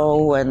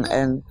Show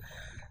and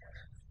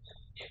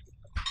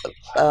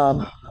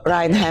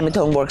Ryan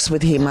Hamilton works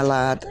with him a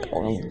lot,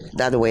 or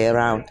the other way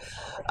around.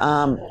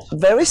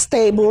 Very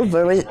stable,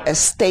 very a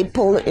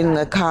staple in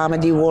the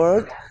comedy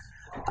world.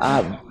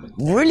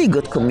 Really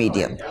good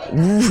comedian.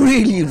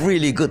 Really,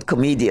 really good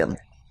comedian.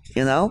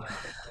 Yeah,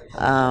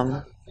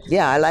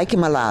 I like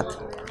him a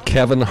lot.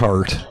 Kevin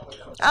Hart.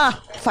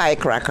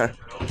 Firecracker.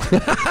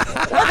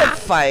 What a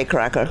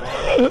firecracker.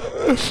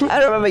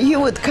 I remember he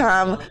would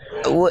come,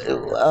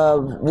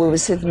 we were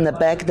sitting in the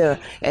back there,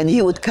 and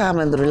he would come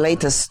and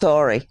relate a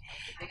story,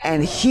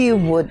 and he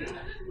would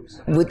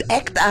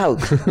act out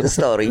the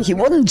story. He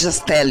wouldn't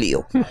just tell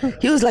you.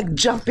 He was like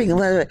jumping.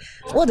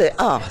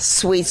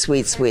 Sweet,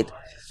 sweet, sweet.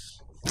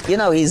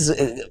 He's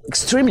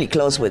extremely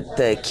close with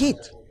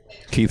Keith.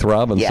 Keith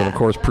Robinson, of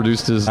course,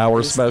 produced his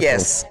Hour Special.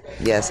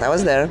 Yes, I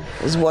was there.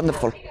 It was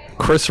wonderful.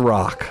 Chris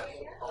Rock.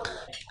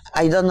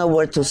 I don't know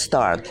where to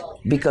start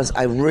because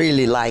I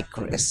really like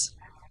Chris.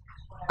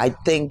 I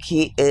think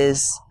he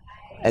is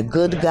a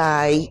good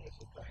guy.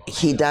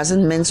 He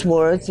doesn't mince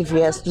words. If he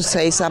has to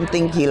say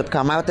something, he'll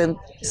come out and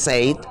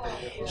say it.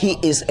 He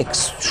is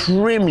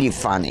extremely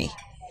funny.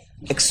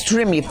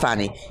 Extremely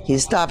funny.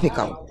 He's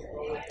topical.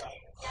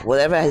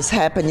 Whatever is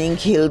happening,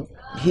 he'll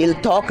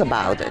talk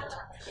about it.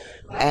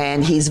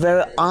 And he's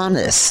very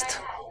honest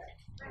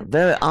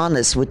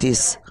with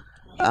his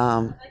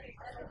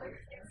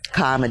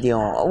comedy.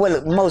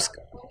 Most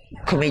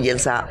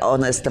comedians are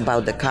honest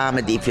about the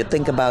comedy if you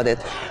think about it.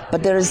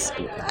 But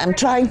I'm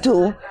trying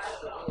to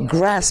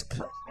grasp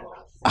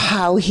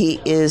how he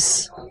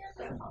is.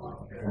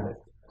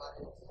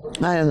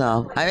 I don't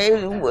know.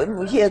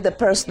 He had a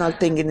personal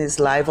thing in his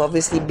life.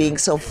 Obviously, being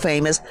so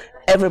famous,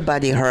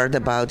 everybody heard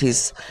about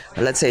his,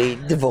 let's say,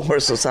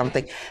 divorce or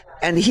something.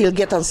 And he'll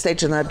get on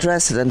stage and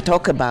address it and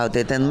talk about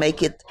it and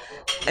make it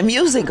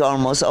amusing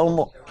almost,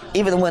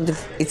 even when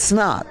it's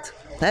not.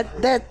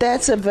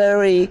 That's a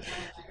very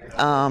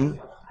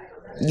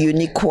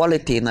unique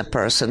quality in a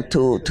person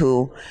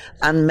to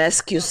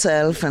unmask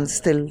yourself and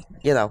still,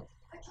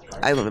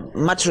 I have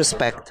much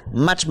respect,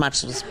 much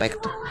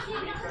respect.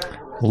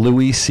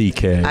 Louis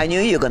C.K. I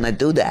knew you were gonna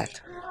do that.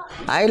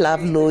 I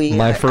love Louis.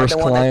 My first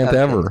client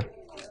ever.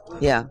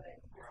 Yeah.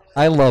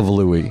 I love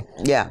Louis.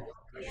 Yeah.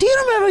 Do you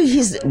remember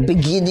his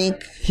beginning?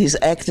 His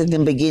acting in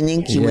the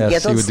beginning. He would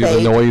get on stage. He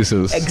would do the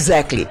noises.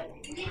 Exactly.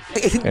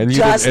 And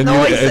you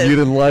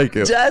didn't like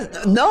it.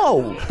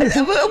 No.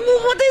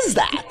 What is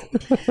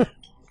that?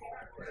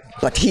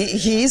 But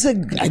he's a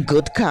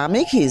good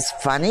comic. He's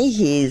funny.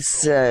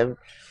 He's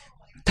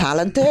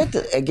talented.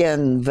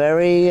 Again,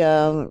 very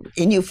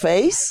in your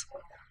face.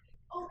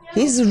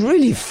 He's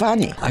really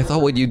funny. I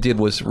thought what you did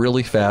was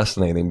really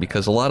fascinating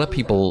because a lot of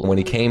people, when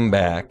he came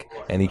back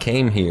and he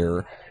came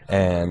here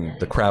and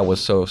the crowd was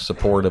so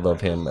supportive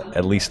of him,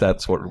 at least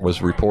that's what was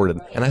reported.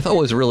 And I thought it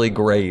was really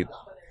great.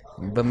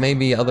 But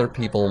maybe other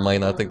people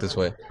might not think this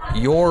way.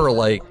 You're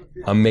like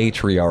a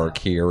matriarch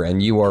here,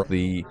 and you are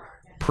the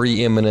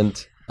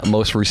preeminent,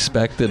 most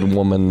respected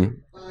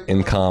woman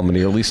in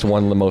comedy, or at least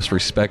one of the most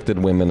respected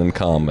women in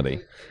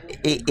comedy.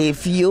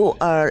 If you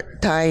are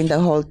tying the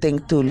whole thing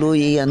to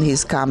Louis and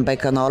his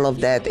comeback and all of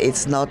that,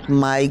 it's not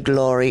my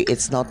glory.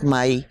 It's not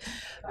my...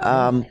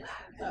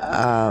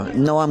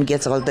 Noam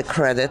gets all the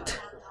credit.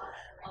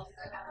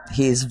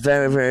 He is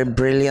very, very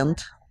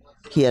brilliant.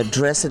 He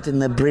addressed it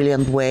in a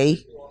brilliant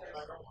way.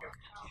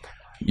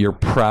 Your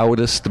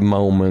proudest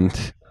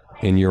moment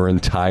in your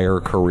entire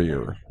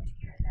career?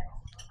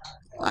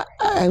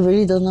 I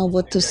really don't know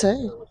what to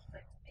say.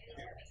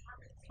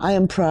 I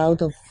am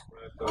proud of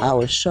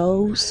our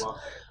shows.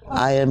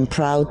 I am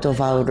proud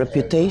of our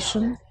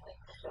reputation.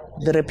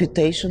 The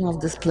reputation of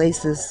this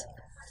place is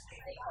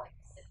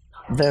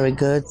very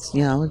good.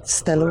 It's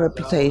stellar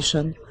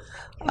reputation.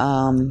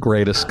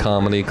 Greatest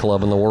comedy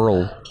club in the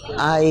world.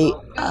 I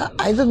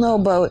don't know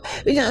about,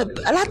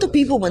 a lot of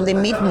people when they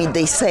meet me,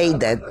 they say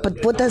that,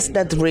 but what does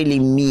that really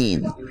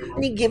mean?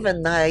 Any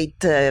given night,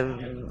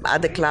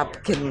 other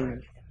club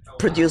can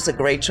produce a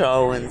great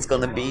show and it's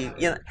going to be,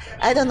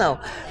 I don't know.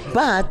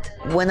 But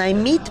when I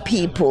meet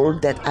people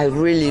that I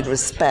really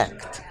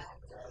respect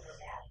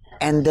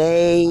and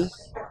they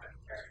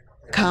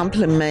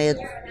compliment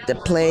the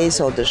place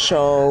or the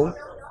show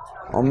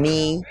or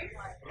me,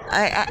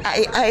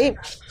 I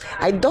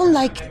don't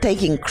like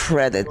taking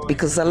credit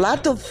because a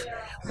lot of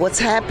what's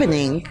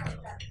happening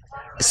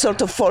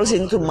sort of falls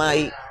into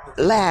my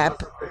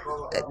lap.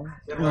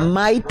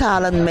 My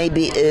talent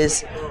maybe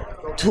is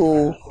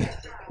to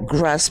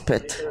grasp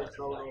it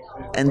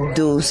and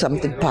do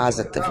something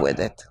positive with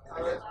it.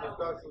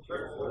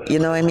 You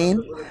know what I mean?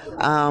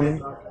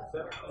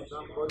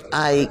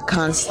 I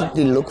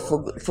constantly look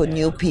for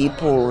new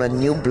people and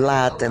new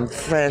blood and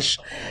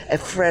a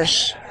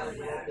fresh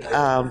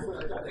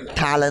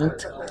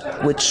talent,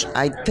 which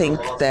I think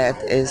that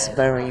is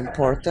very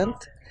important.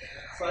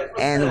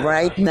 And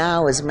right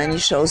now, as many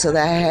shows that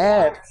I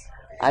have,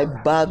 I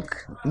bug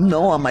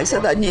Noam. I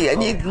said, I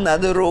need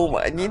another room.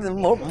 I need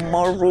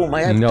more room.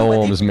 I have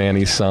Noam's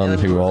Manny's son,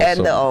 who also... And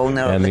the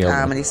owner of the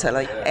Comedy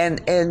Cellar.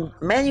 And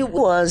Manny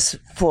was,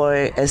 for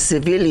a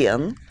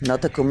civilian,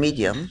 not a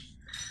comedian,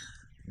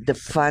 the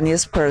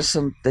funniest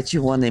person that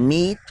you want to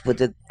meet, with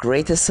the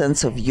greatest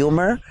sense of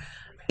humor,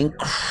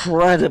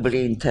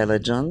 incredibly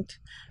intelligent.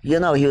 He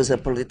was a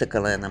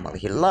political animal.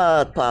 He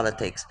loved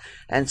politics.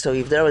 And so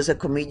if there was a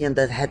comedian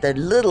that had a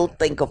little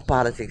think of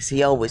politics,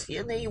 he always,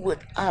 he would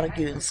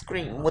argue and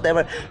scream,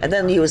 whatever. And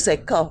then he would say,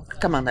 come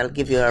on, I'll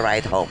give you a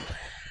ride home.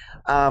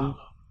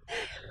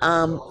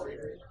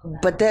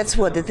 But that's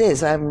what it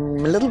is. I'm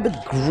a little bit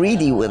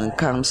greedy when it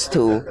comes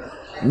to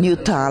new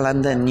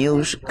talent and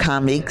new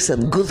comics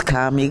and good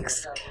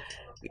comics.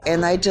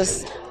 And I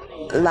just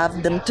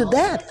love them to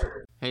death.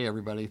 Hey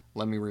everybody,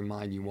 let me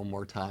remind you one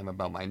more time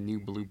about my new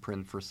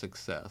Blueprint for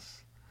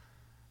Success.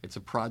 It's a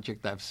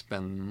project I've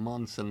spent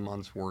months and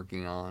months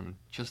working on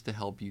just to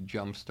help you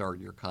jumpstart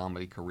your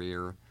comedy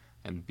career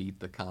and beat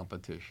the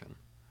competition.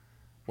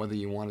 Whether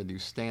you want to do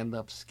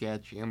stand-up,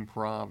 sketch,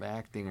 improv,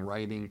 acting,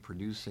 writing,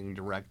 producing,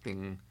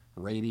 directing,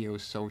 radio,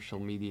 social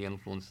media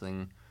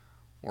influencing,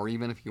 or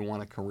even if you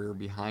want a career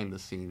behind the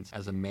scenes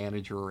as a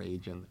manager or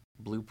agent,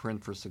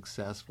 Blueprint for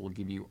Success will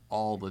give you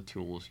all the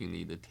tools you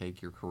need to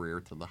take your career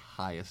to the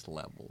highest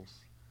levels.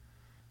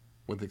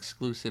 With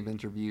exclusive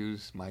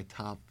interviews, my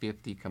top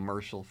 50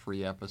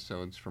 commercial-free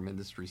episodes from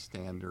industry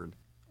standard,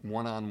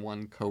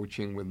 one-on-one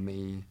coaching with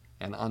me,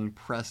 and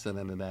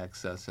unprecedented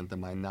access into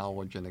my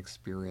knowledge and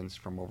experience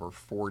from over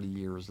 40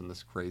 years in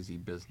this crazy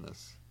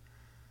business.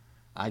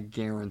 I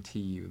guarantee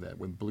you that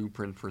with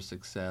Blueprint for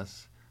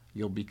Success,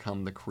 you'll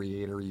become the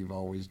creator you've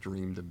always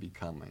dreamed of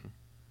becoming.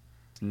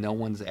 No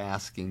one's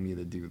asking me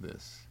to do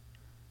this.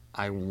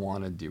 I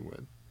want to do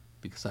it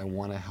because I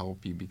want to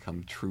help you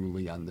become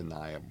truly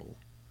undeniable.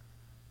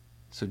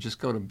 So just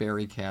go to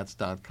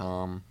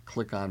barrykatz.com,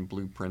 click on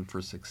Blueprint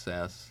for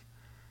Success,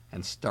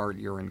 and start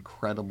your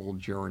incredible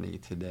journey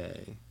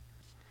today.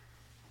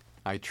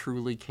 I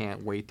truly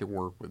can't wait to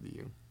work with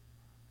you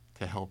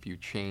to help you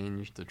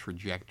change the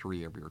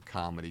trajectory of your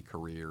comedy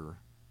career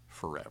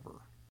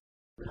forever.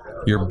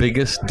 Your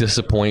biggest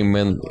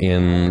disappointment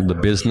in the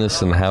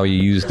business and how you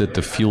used it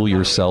to fuel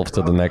yourself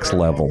to the next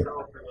level?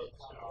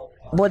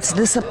 What's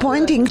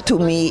disappointing to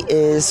me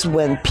is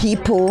when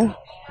people,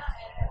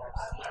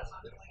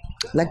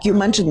 like you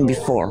mentioned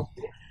before,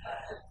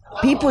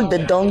 people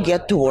that don't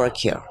get to work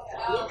here,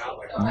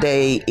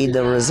 they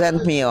either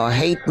resent me or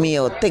hate me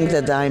or think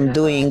that I'm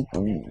doing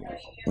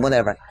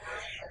whatever.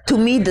 To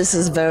me, this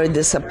is very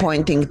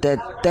disappointing that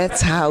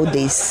that's how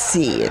they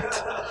see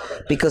it,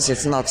 because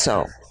it's not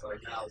so.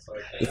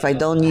 If I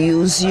don't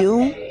use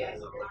you,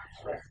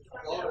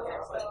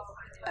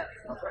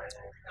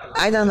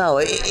 I don't know.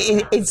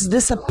 It's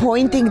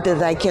disappointing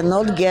that I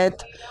cannot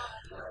get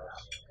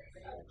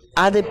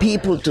other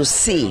people to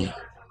see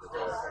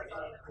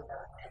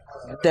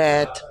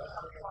that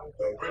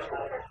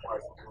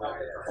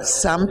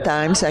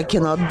sometimes I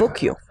cannot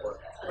book you,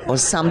 or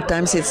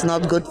sometimes it's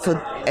not good for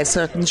a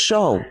certain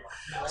show.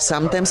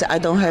 Sometimes I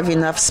don't have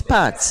enough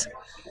spots.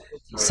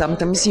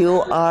 Sometimes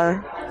you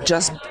are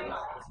just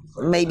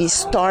maybe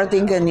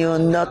starting and you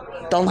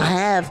don't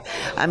have.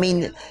 I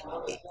mean,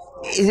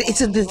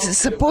 it's a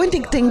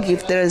disappointing thing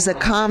if there is a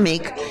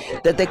comic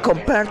that they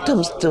compare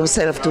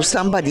themselves to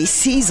somebody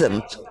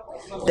seasoned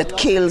that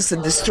kills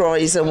and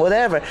destroys and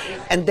whatever,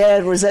 and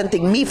they're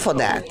resenting me for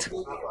that.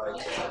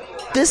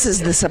 This is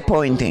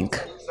disappointing,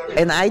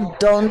 and I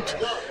don't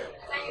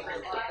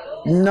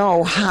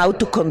know how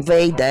to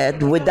convey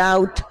that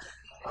without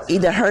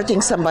either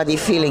hurting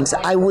somebody's feelings.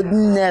 I would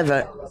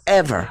never,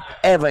 ever,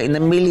 ever in a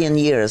million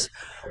years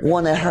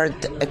want to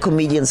hurt a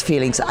comedian's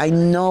feelings. I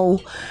know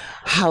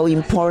how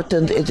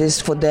important it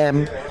is for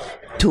them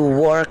to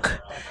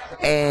work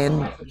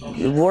and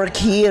work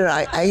here.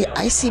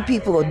 I see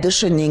people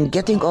auditioning,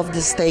 getting off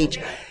the stage,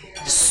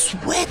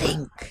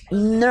 sweating,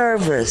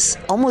 nervous,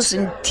 almost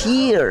in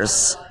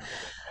tears.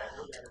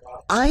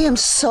 I am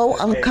so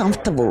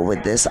uncomfortable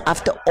with this.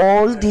 After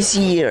all these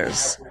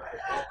years,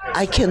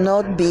 I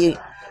cannot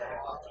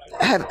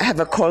have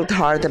a cold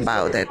heart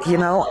about it. You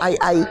know,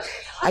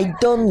 I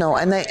don't know.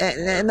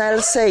 And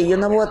I'll say, you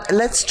know what,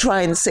 let's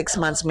try in 6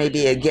 months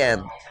maybe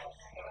again.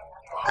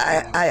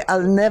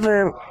 I'll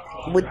never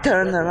would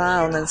turn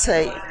around and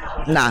say,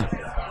 nah,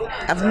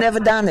 I've never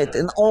done it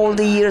in all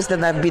the years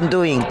that I've been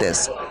doing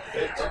this.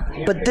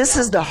 But this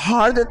is the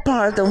hardest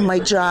part of my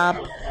job,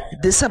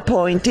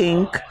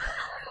 disappointing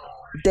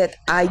that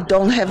I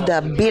don't have the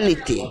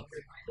ability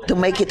to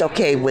make it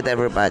okay with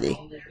everybody.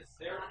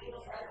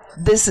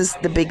 This is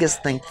the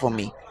biggest thing for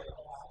me.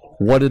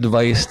 What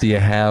advice do you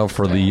have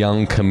for the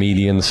young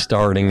comedian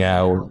starting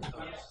out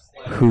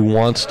who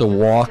wants to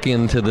walk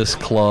into this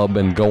club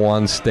and go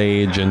on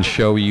stage and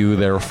show you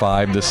their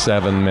 5 to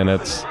 7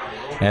 minutes,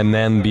 and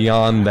then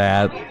beyond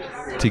that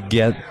to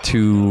get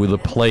to the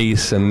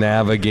place and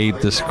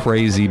navigate this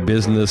crazy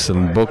business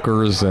and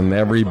bookers and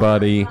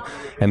everybody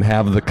and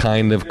have the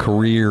kind of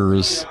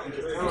careers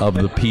of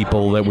the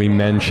people that we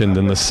mentioned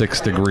in the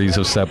 6 degrees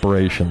of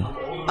separation?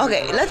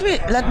 Okay,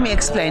 let me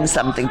explain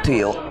something to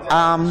you.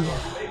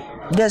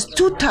 There's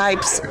 2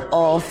 types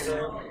of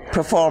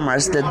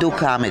performers that do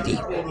comedy.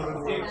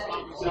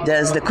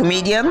 There's the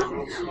comedian,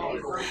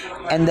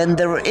 and then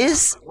there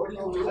is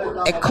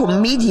a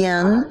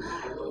comedian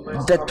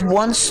that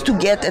wants to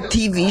get a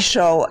TV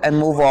show and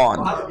move on.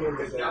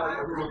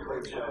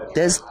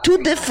 There's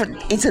 2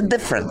 different, it's a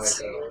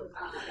difference.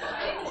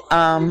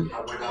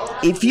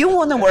 If you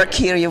want to work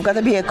here, you've got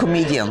to be a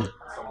comedian.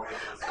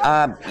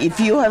 If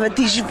you have a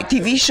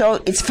TV show,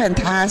 it's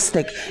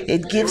fantastic.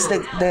 It gives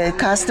the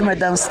customer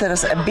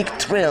downstairs a big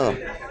thrill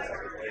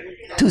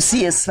to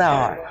see a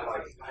star.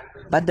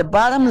 But the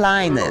bottom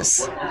line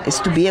is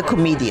to be a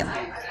comedian.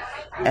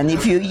 And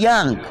if you're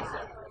young,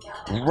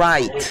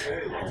 write.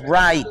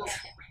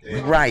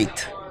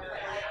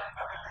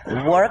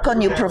 Work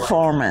on your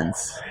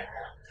performance.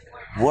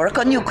 Work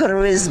on your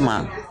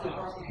charisma.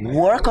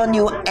 Work on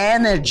your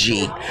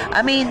energy.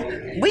 I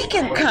mean, we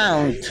can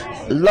count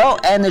low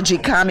energy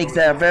comics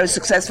that are very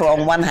successful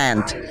on one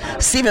hand.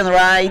 Stephen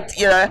Wright,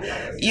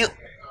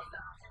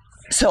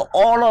 so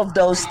all of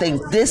those things,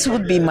 this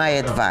would be my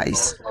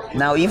advice.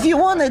 Now, if you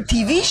want a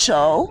TV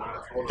show,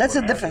 that's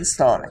a different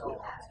story.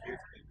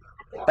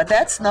 But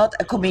that's not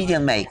a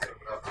comedian make.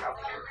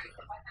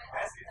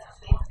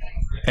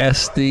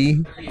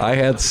 Esty, I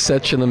had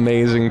such an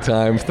amazing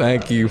time.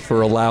 Thank you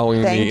for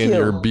allowing me in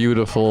your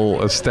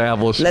beautiful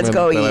establishment that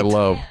I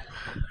love.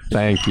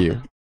 Thank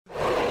you.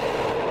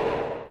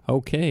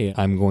 Okay,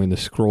 I'm going to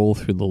scroll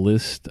through the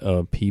list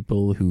of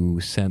people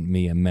who sent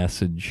me a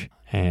message,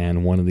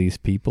 and one of these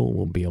people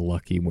will be a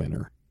lucky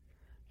winner.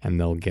 And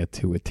they'll get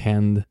to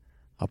attend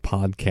a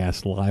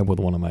podcast live with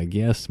one of my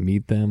guests,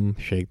 meet them,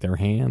 shake their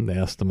hand,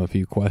 ask them a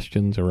few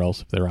questions, or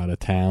else if they're out of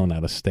town,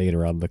 out of state,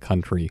 or out of the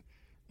country,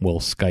 we'll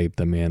Skype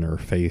them in or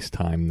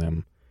FaceTime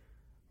them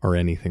or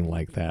anything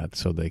like that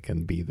so they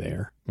can be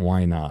there.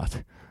 Why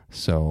not?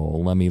 So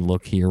let me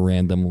look here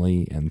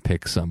randomly and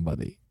pick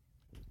somebody.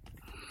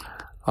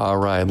 All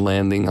right,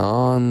 landing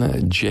on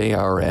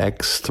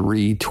JRX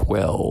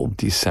 312,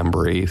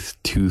 December 8th,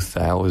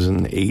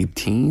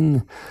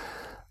 2018.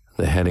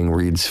 The heading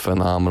reads,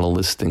 Phenomenal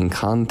Listing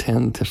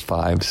Content,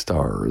 5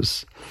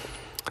 stars.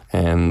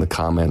 And the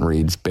comment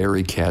reads,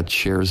 Barry Katz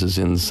shares his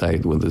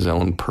insight with his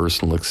own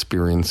personal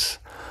experience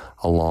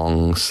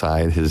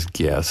alongside his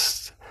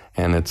guests,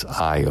 and it's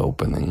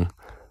eye-opening.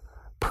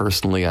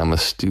 Personally, I'm a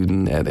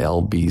student at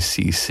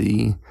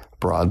LBCC,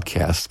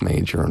 broadcast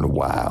major, and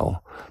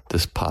wow,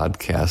 this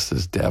podcast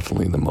is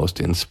definitely the most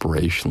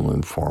inspirational,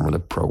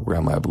 informative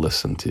program I've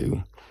listened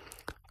to.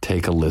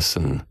 Take a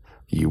listen.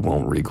 You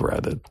won't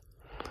regret it.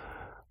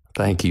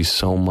 Thank you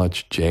so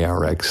much,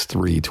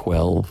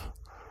 JRX312.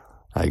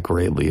 I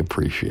greatly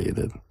appreciate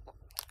it.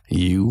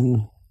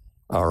 You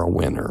are a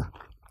winner.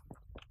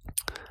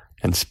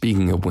 And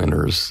speaking of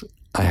winners,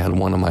 I had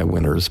one of my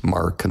winners,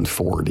 Mark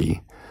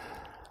Conforti,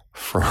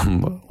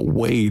 from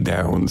way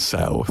down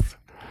south,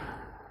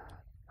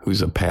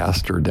 who's a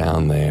pastor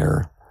down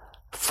there,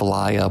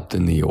 fly up to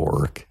New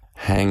York,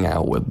 hang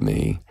out with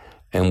me,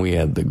 and we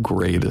had the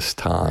greatest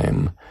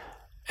time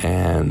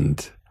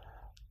and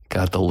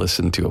got to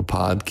listen to a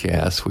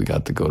podcast. We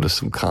got to go to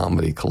some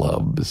comedy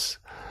clubs.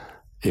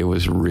 It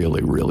was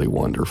really, really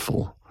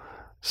wonderful.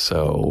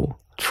 So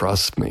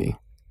trust me,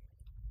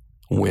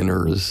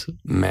 winners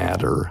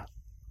matter.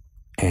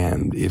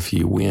 And if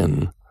you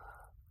win,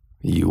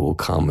 you will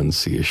come and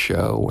see a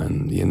show,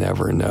 and you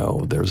never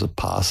know. There's a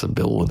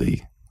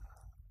possibility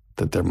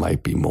that there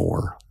might be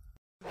more.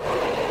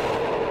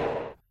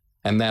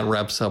 And that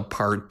wraps up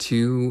part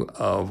 2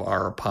 of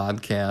our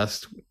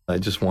podcast. I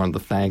just wanted to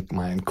thank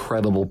my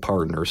incredible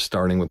partners,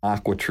 starting with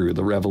AquaTrue,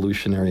 the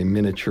revolutionary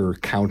miniature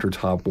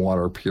countertop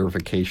water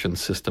purification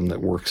system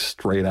that works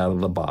straight out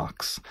of the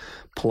box.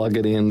 Plug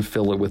it in,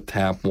 fill it with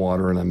tap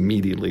water, and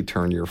immediately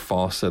turn your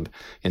faucet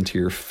into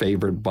your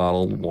favorite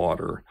bottled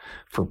water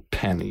for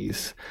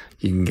pennies.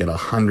 You can get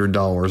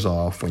 $100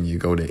 off when you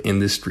go to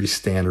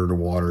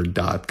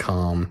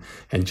industrystandardwater.com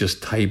and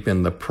just type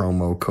in the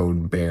promo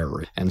code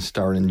BEAR and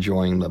start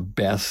enjoying the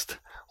best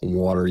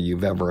water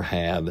you've ever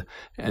had,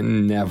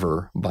 and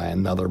never buy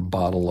another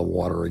bottle of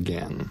water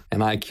again.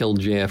 And I Killed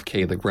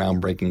JFK, the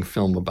groundbreaking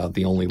film about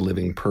the only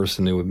living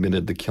person who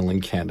admitted to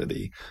killing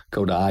Kennedy.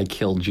 Go to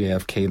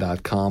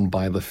ikilledjfk.com,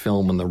 buy the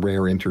film and the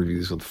rare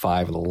interviews with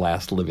 5 of the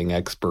last living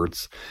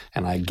experts,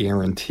 and I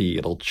guarantee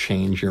it'll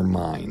change your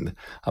mind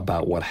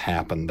about what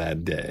happened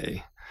that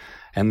day.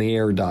 And the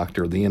Air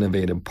Doctor, the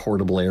innovative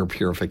portable air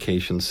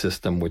purification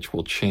system which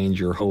will change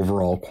your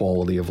overall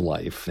quality of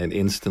life. It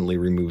instantly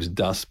removes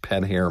dust,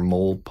 pet hair,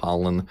 mold,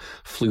 pollen,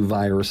 flu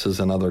viruses,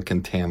 and other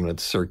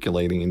contaminants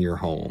circulating in your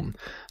home.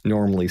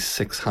 Normally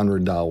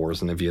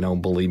 $600, and if you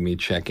don't believe me,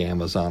 check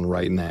Amazon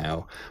right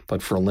now.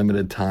 But for a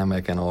limited time, I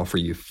can offer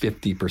you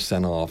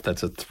 50% off.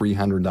 That's a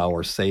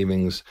 $300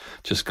 savings.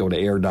 Just go to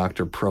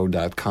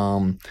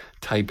airdoctorpro.com,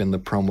 type in the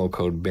promo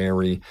code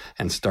Barry,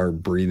 and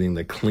start breathing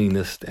the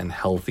cleanest and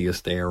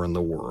healthiest air in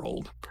the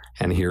world.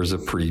 And here's a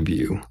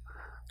preview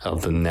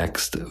of the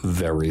next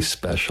very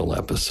special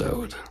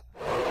episode.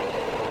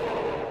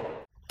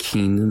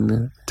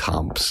 Kenan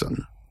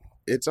Thompson.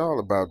 It's all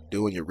about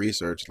doing your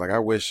research. Like, I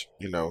wish,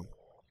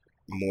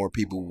 more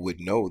people would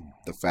know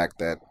the fact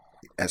that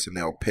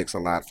SNL picks a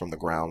lot from the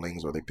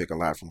Groundlings, or they pick a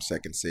lot from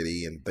Second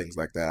City and things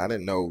like that. I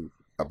didn't know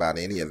about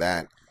any of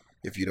that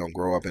if you don't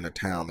grow up in a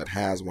town that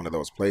has one of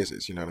those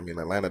places. You know what I mean?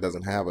 Atlanta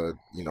doesn't have an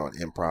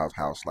improv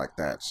house like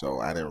that, so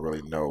I didn't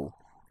really know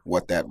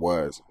what that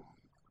was.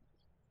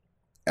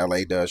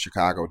 LA does,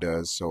 Chicago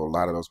does, so a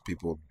lot of those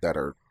people that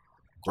are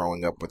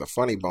growing up with a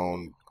funny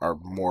bone are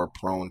more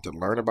prone to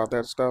learn about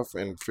that stuff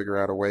and figure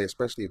out a way,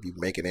 especially if you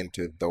make it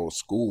into those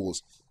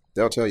schools.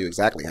 They'll tell you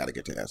exactly how to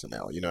get to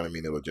SNL. You know what I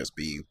mean? It'll just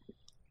be,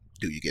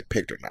 do you get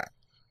picked or not?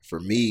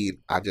 For me,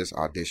 I just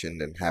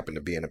auditioned and happened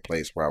to be in a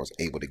place where I was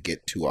able to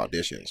get 2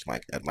 auditions.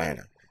 Like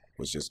Atlanta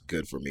was just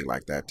good for me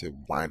like that to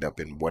wind up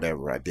in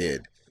whatever I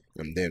did.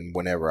 And then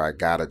whenever I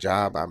got a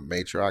job, I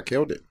made sure I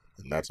killed it.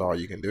 And that's all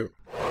you can do.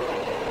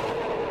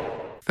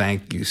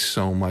 Thank you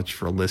so much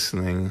for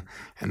listening,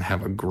 and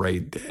have a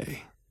great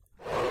day.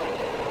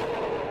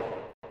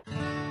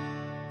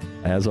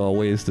 As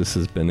always, this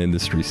has been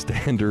Industry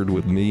Standard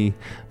with me,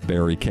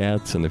 Barry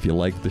Katz. And if you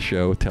like the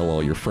show, tell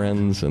all your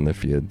friends. And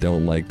if you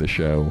don't like the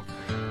show,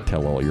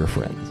 tell all your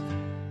friends.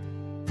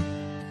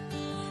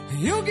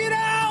 You get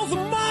all the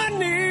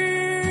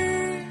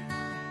money,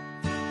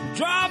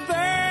 drive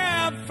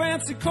that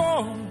fancy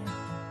car.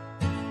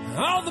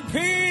 All the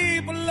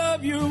people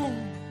love you,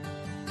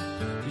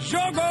 'cause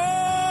you're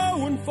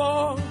going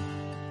far.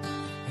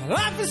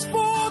 Life is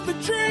for the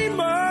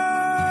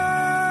dreamers.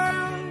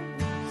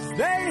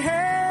 They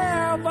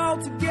have all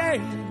to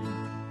gain.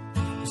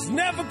 It's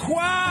never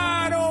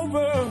quite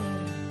over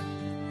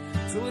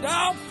till it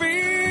all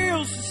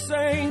feels the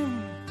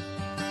same.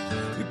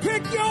 You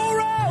pick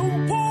your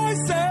own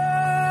poison,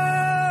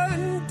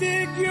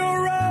 dig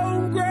your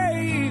own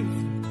grave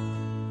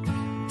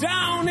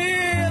down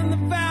in the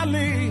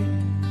valley.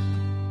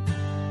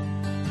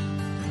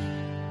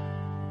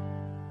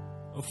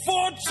 A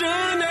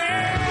fortune.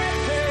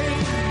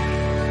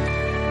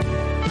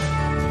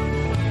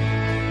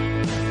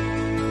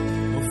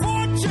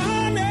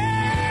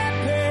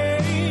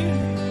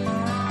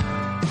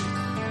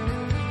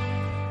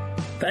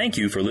 Thank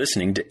you for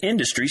listening to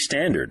Industry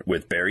Standard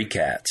with Barry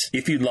Katz.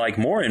 If you'd like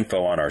more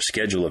info on our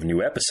schedule of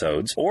new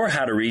episodes or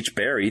how to reach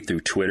Barry through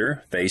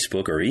Twitter,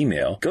 Facebook, or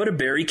email, go to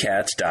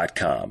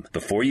barrykatz.com.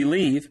 Before you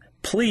leave,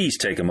 please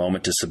take a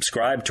moment to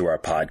subscribe to our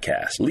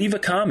podcast, leave a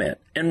comment,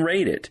 and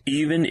rate it,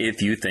 even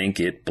if you think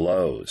it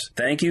blows.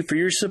 Thank you for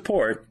your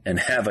support, and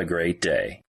have a great day.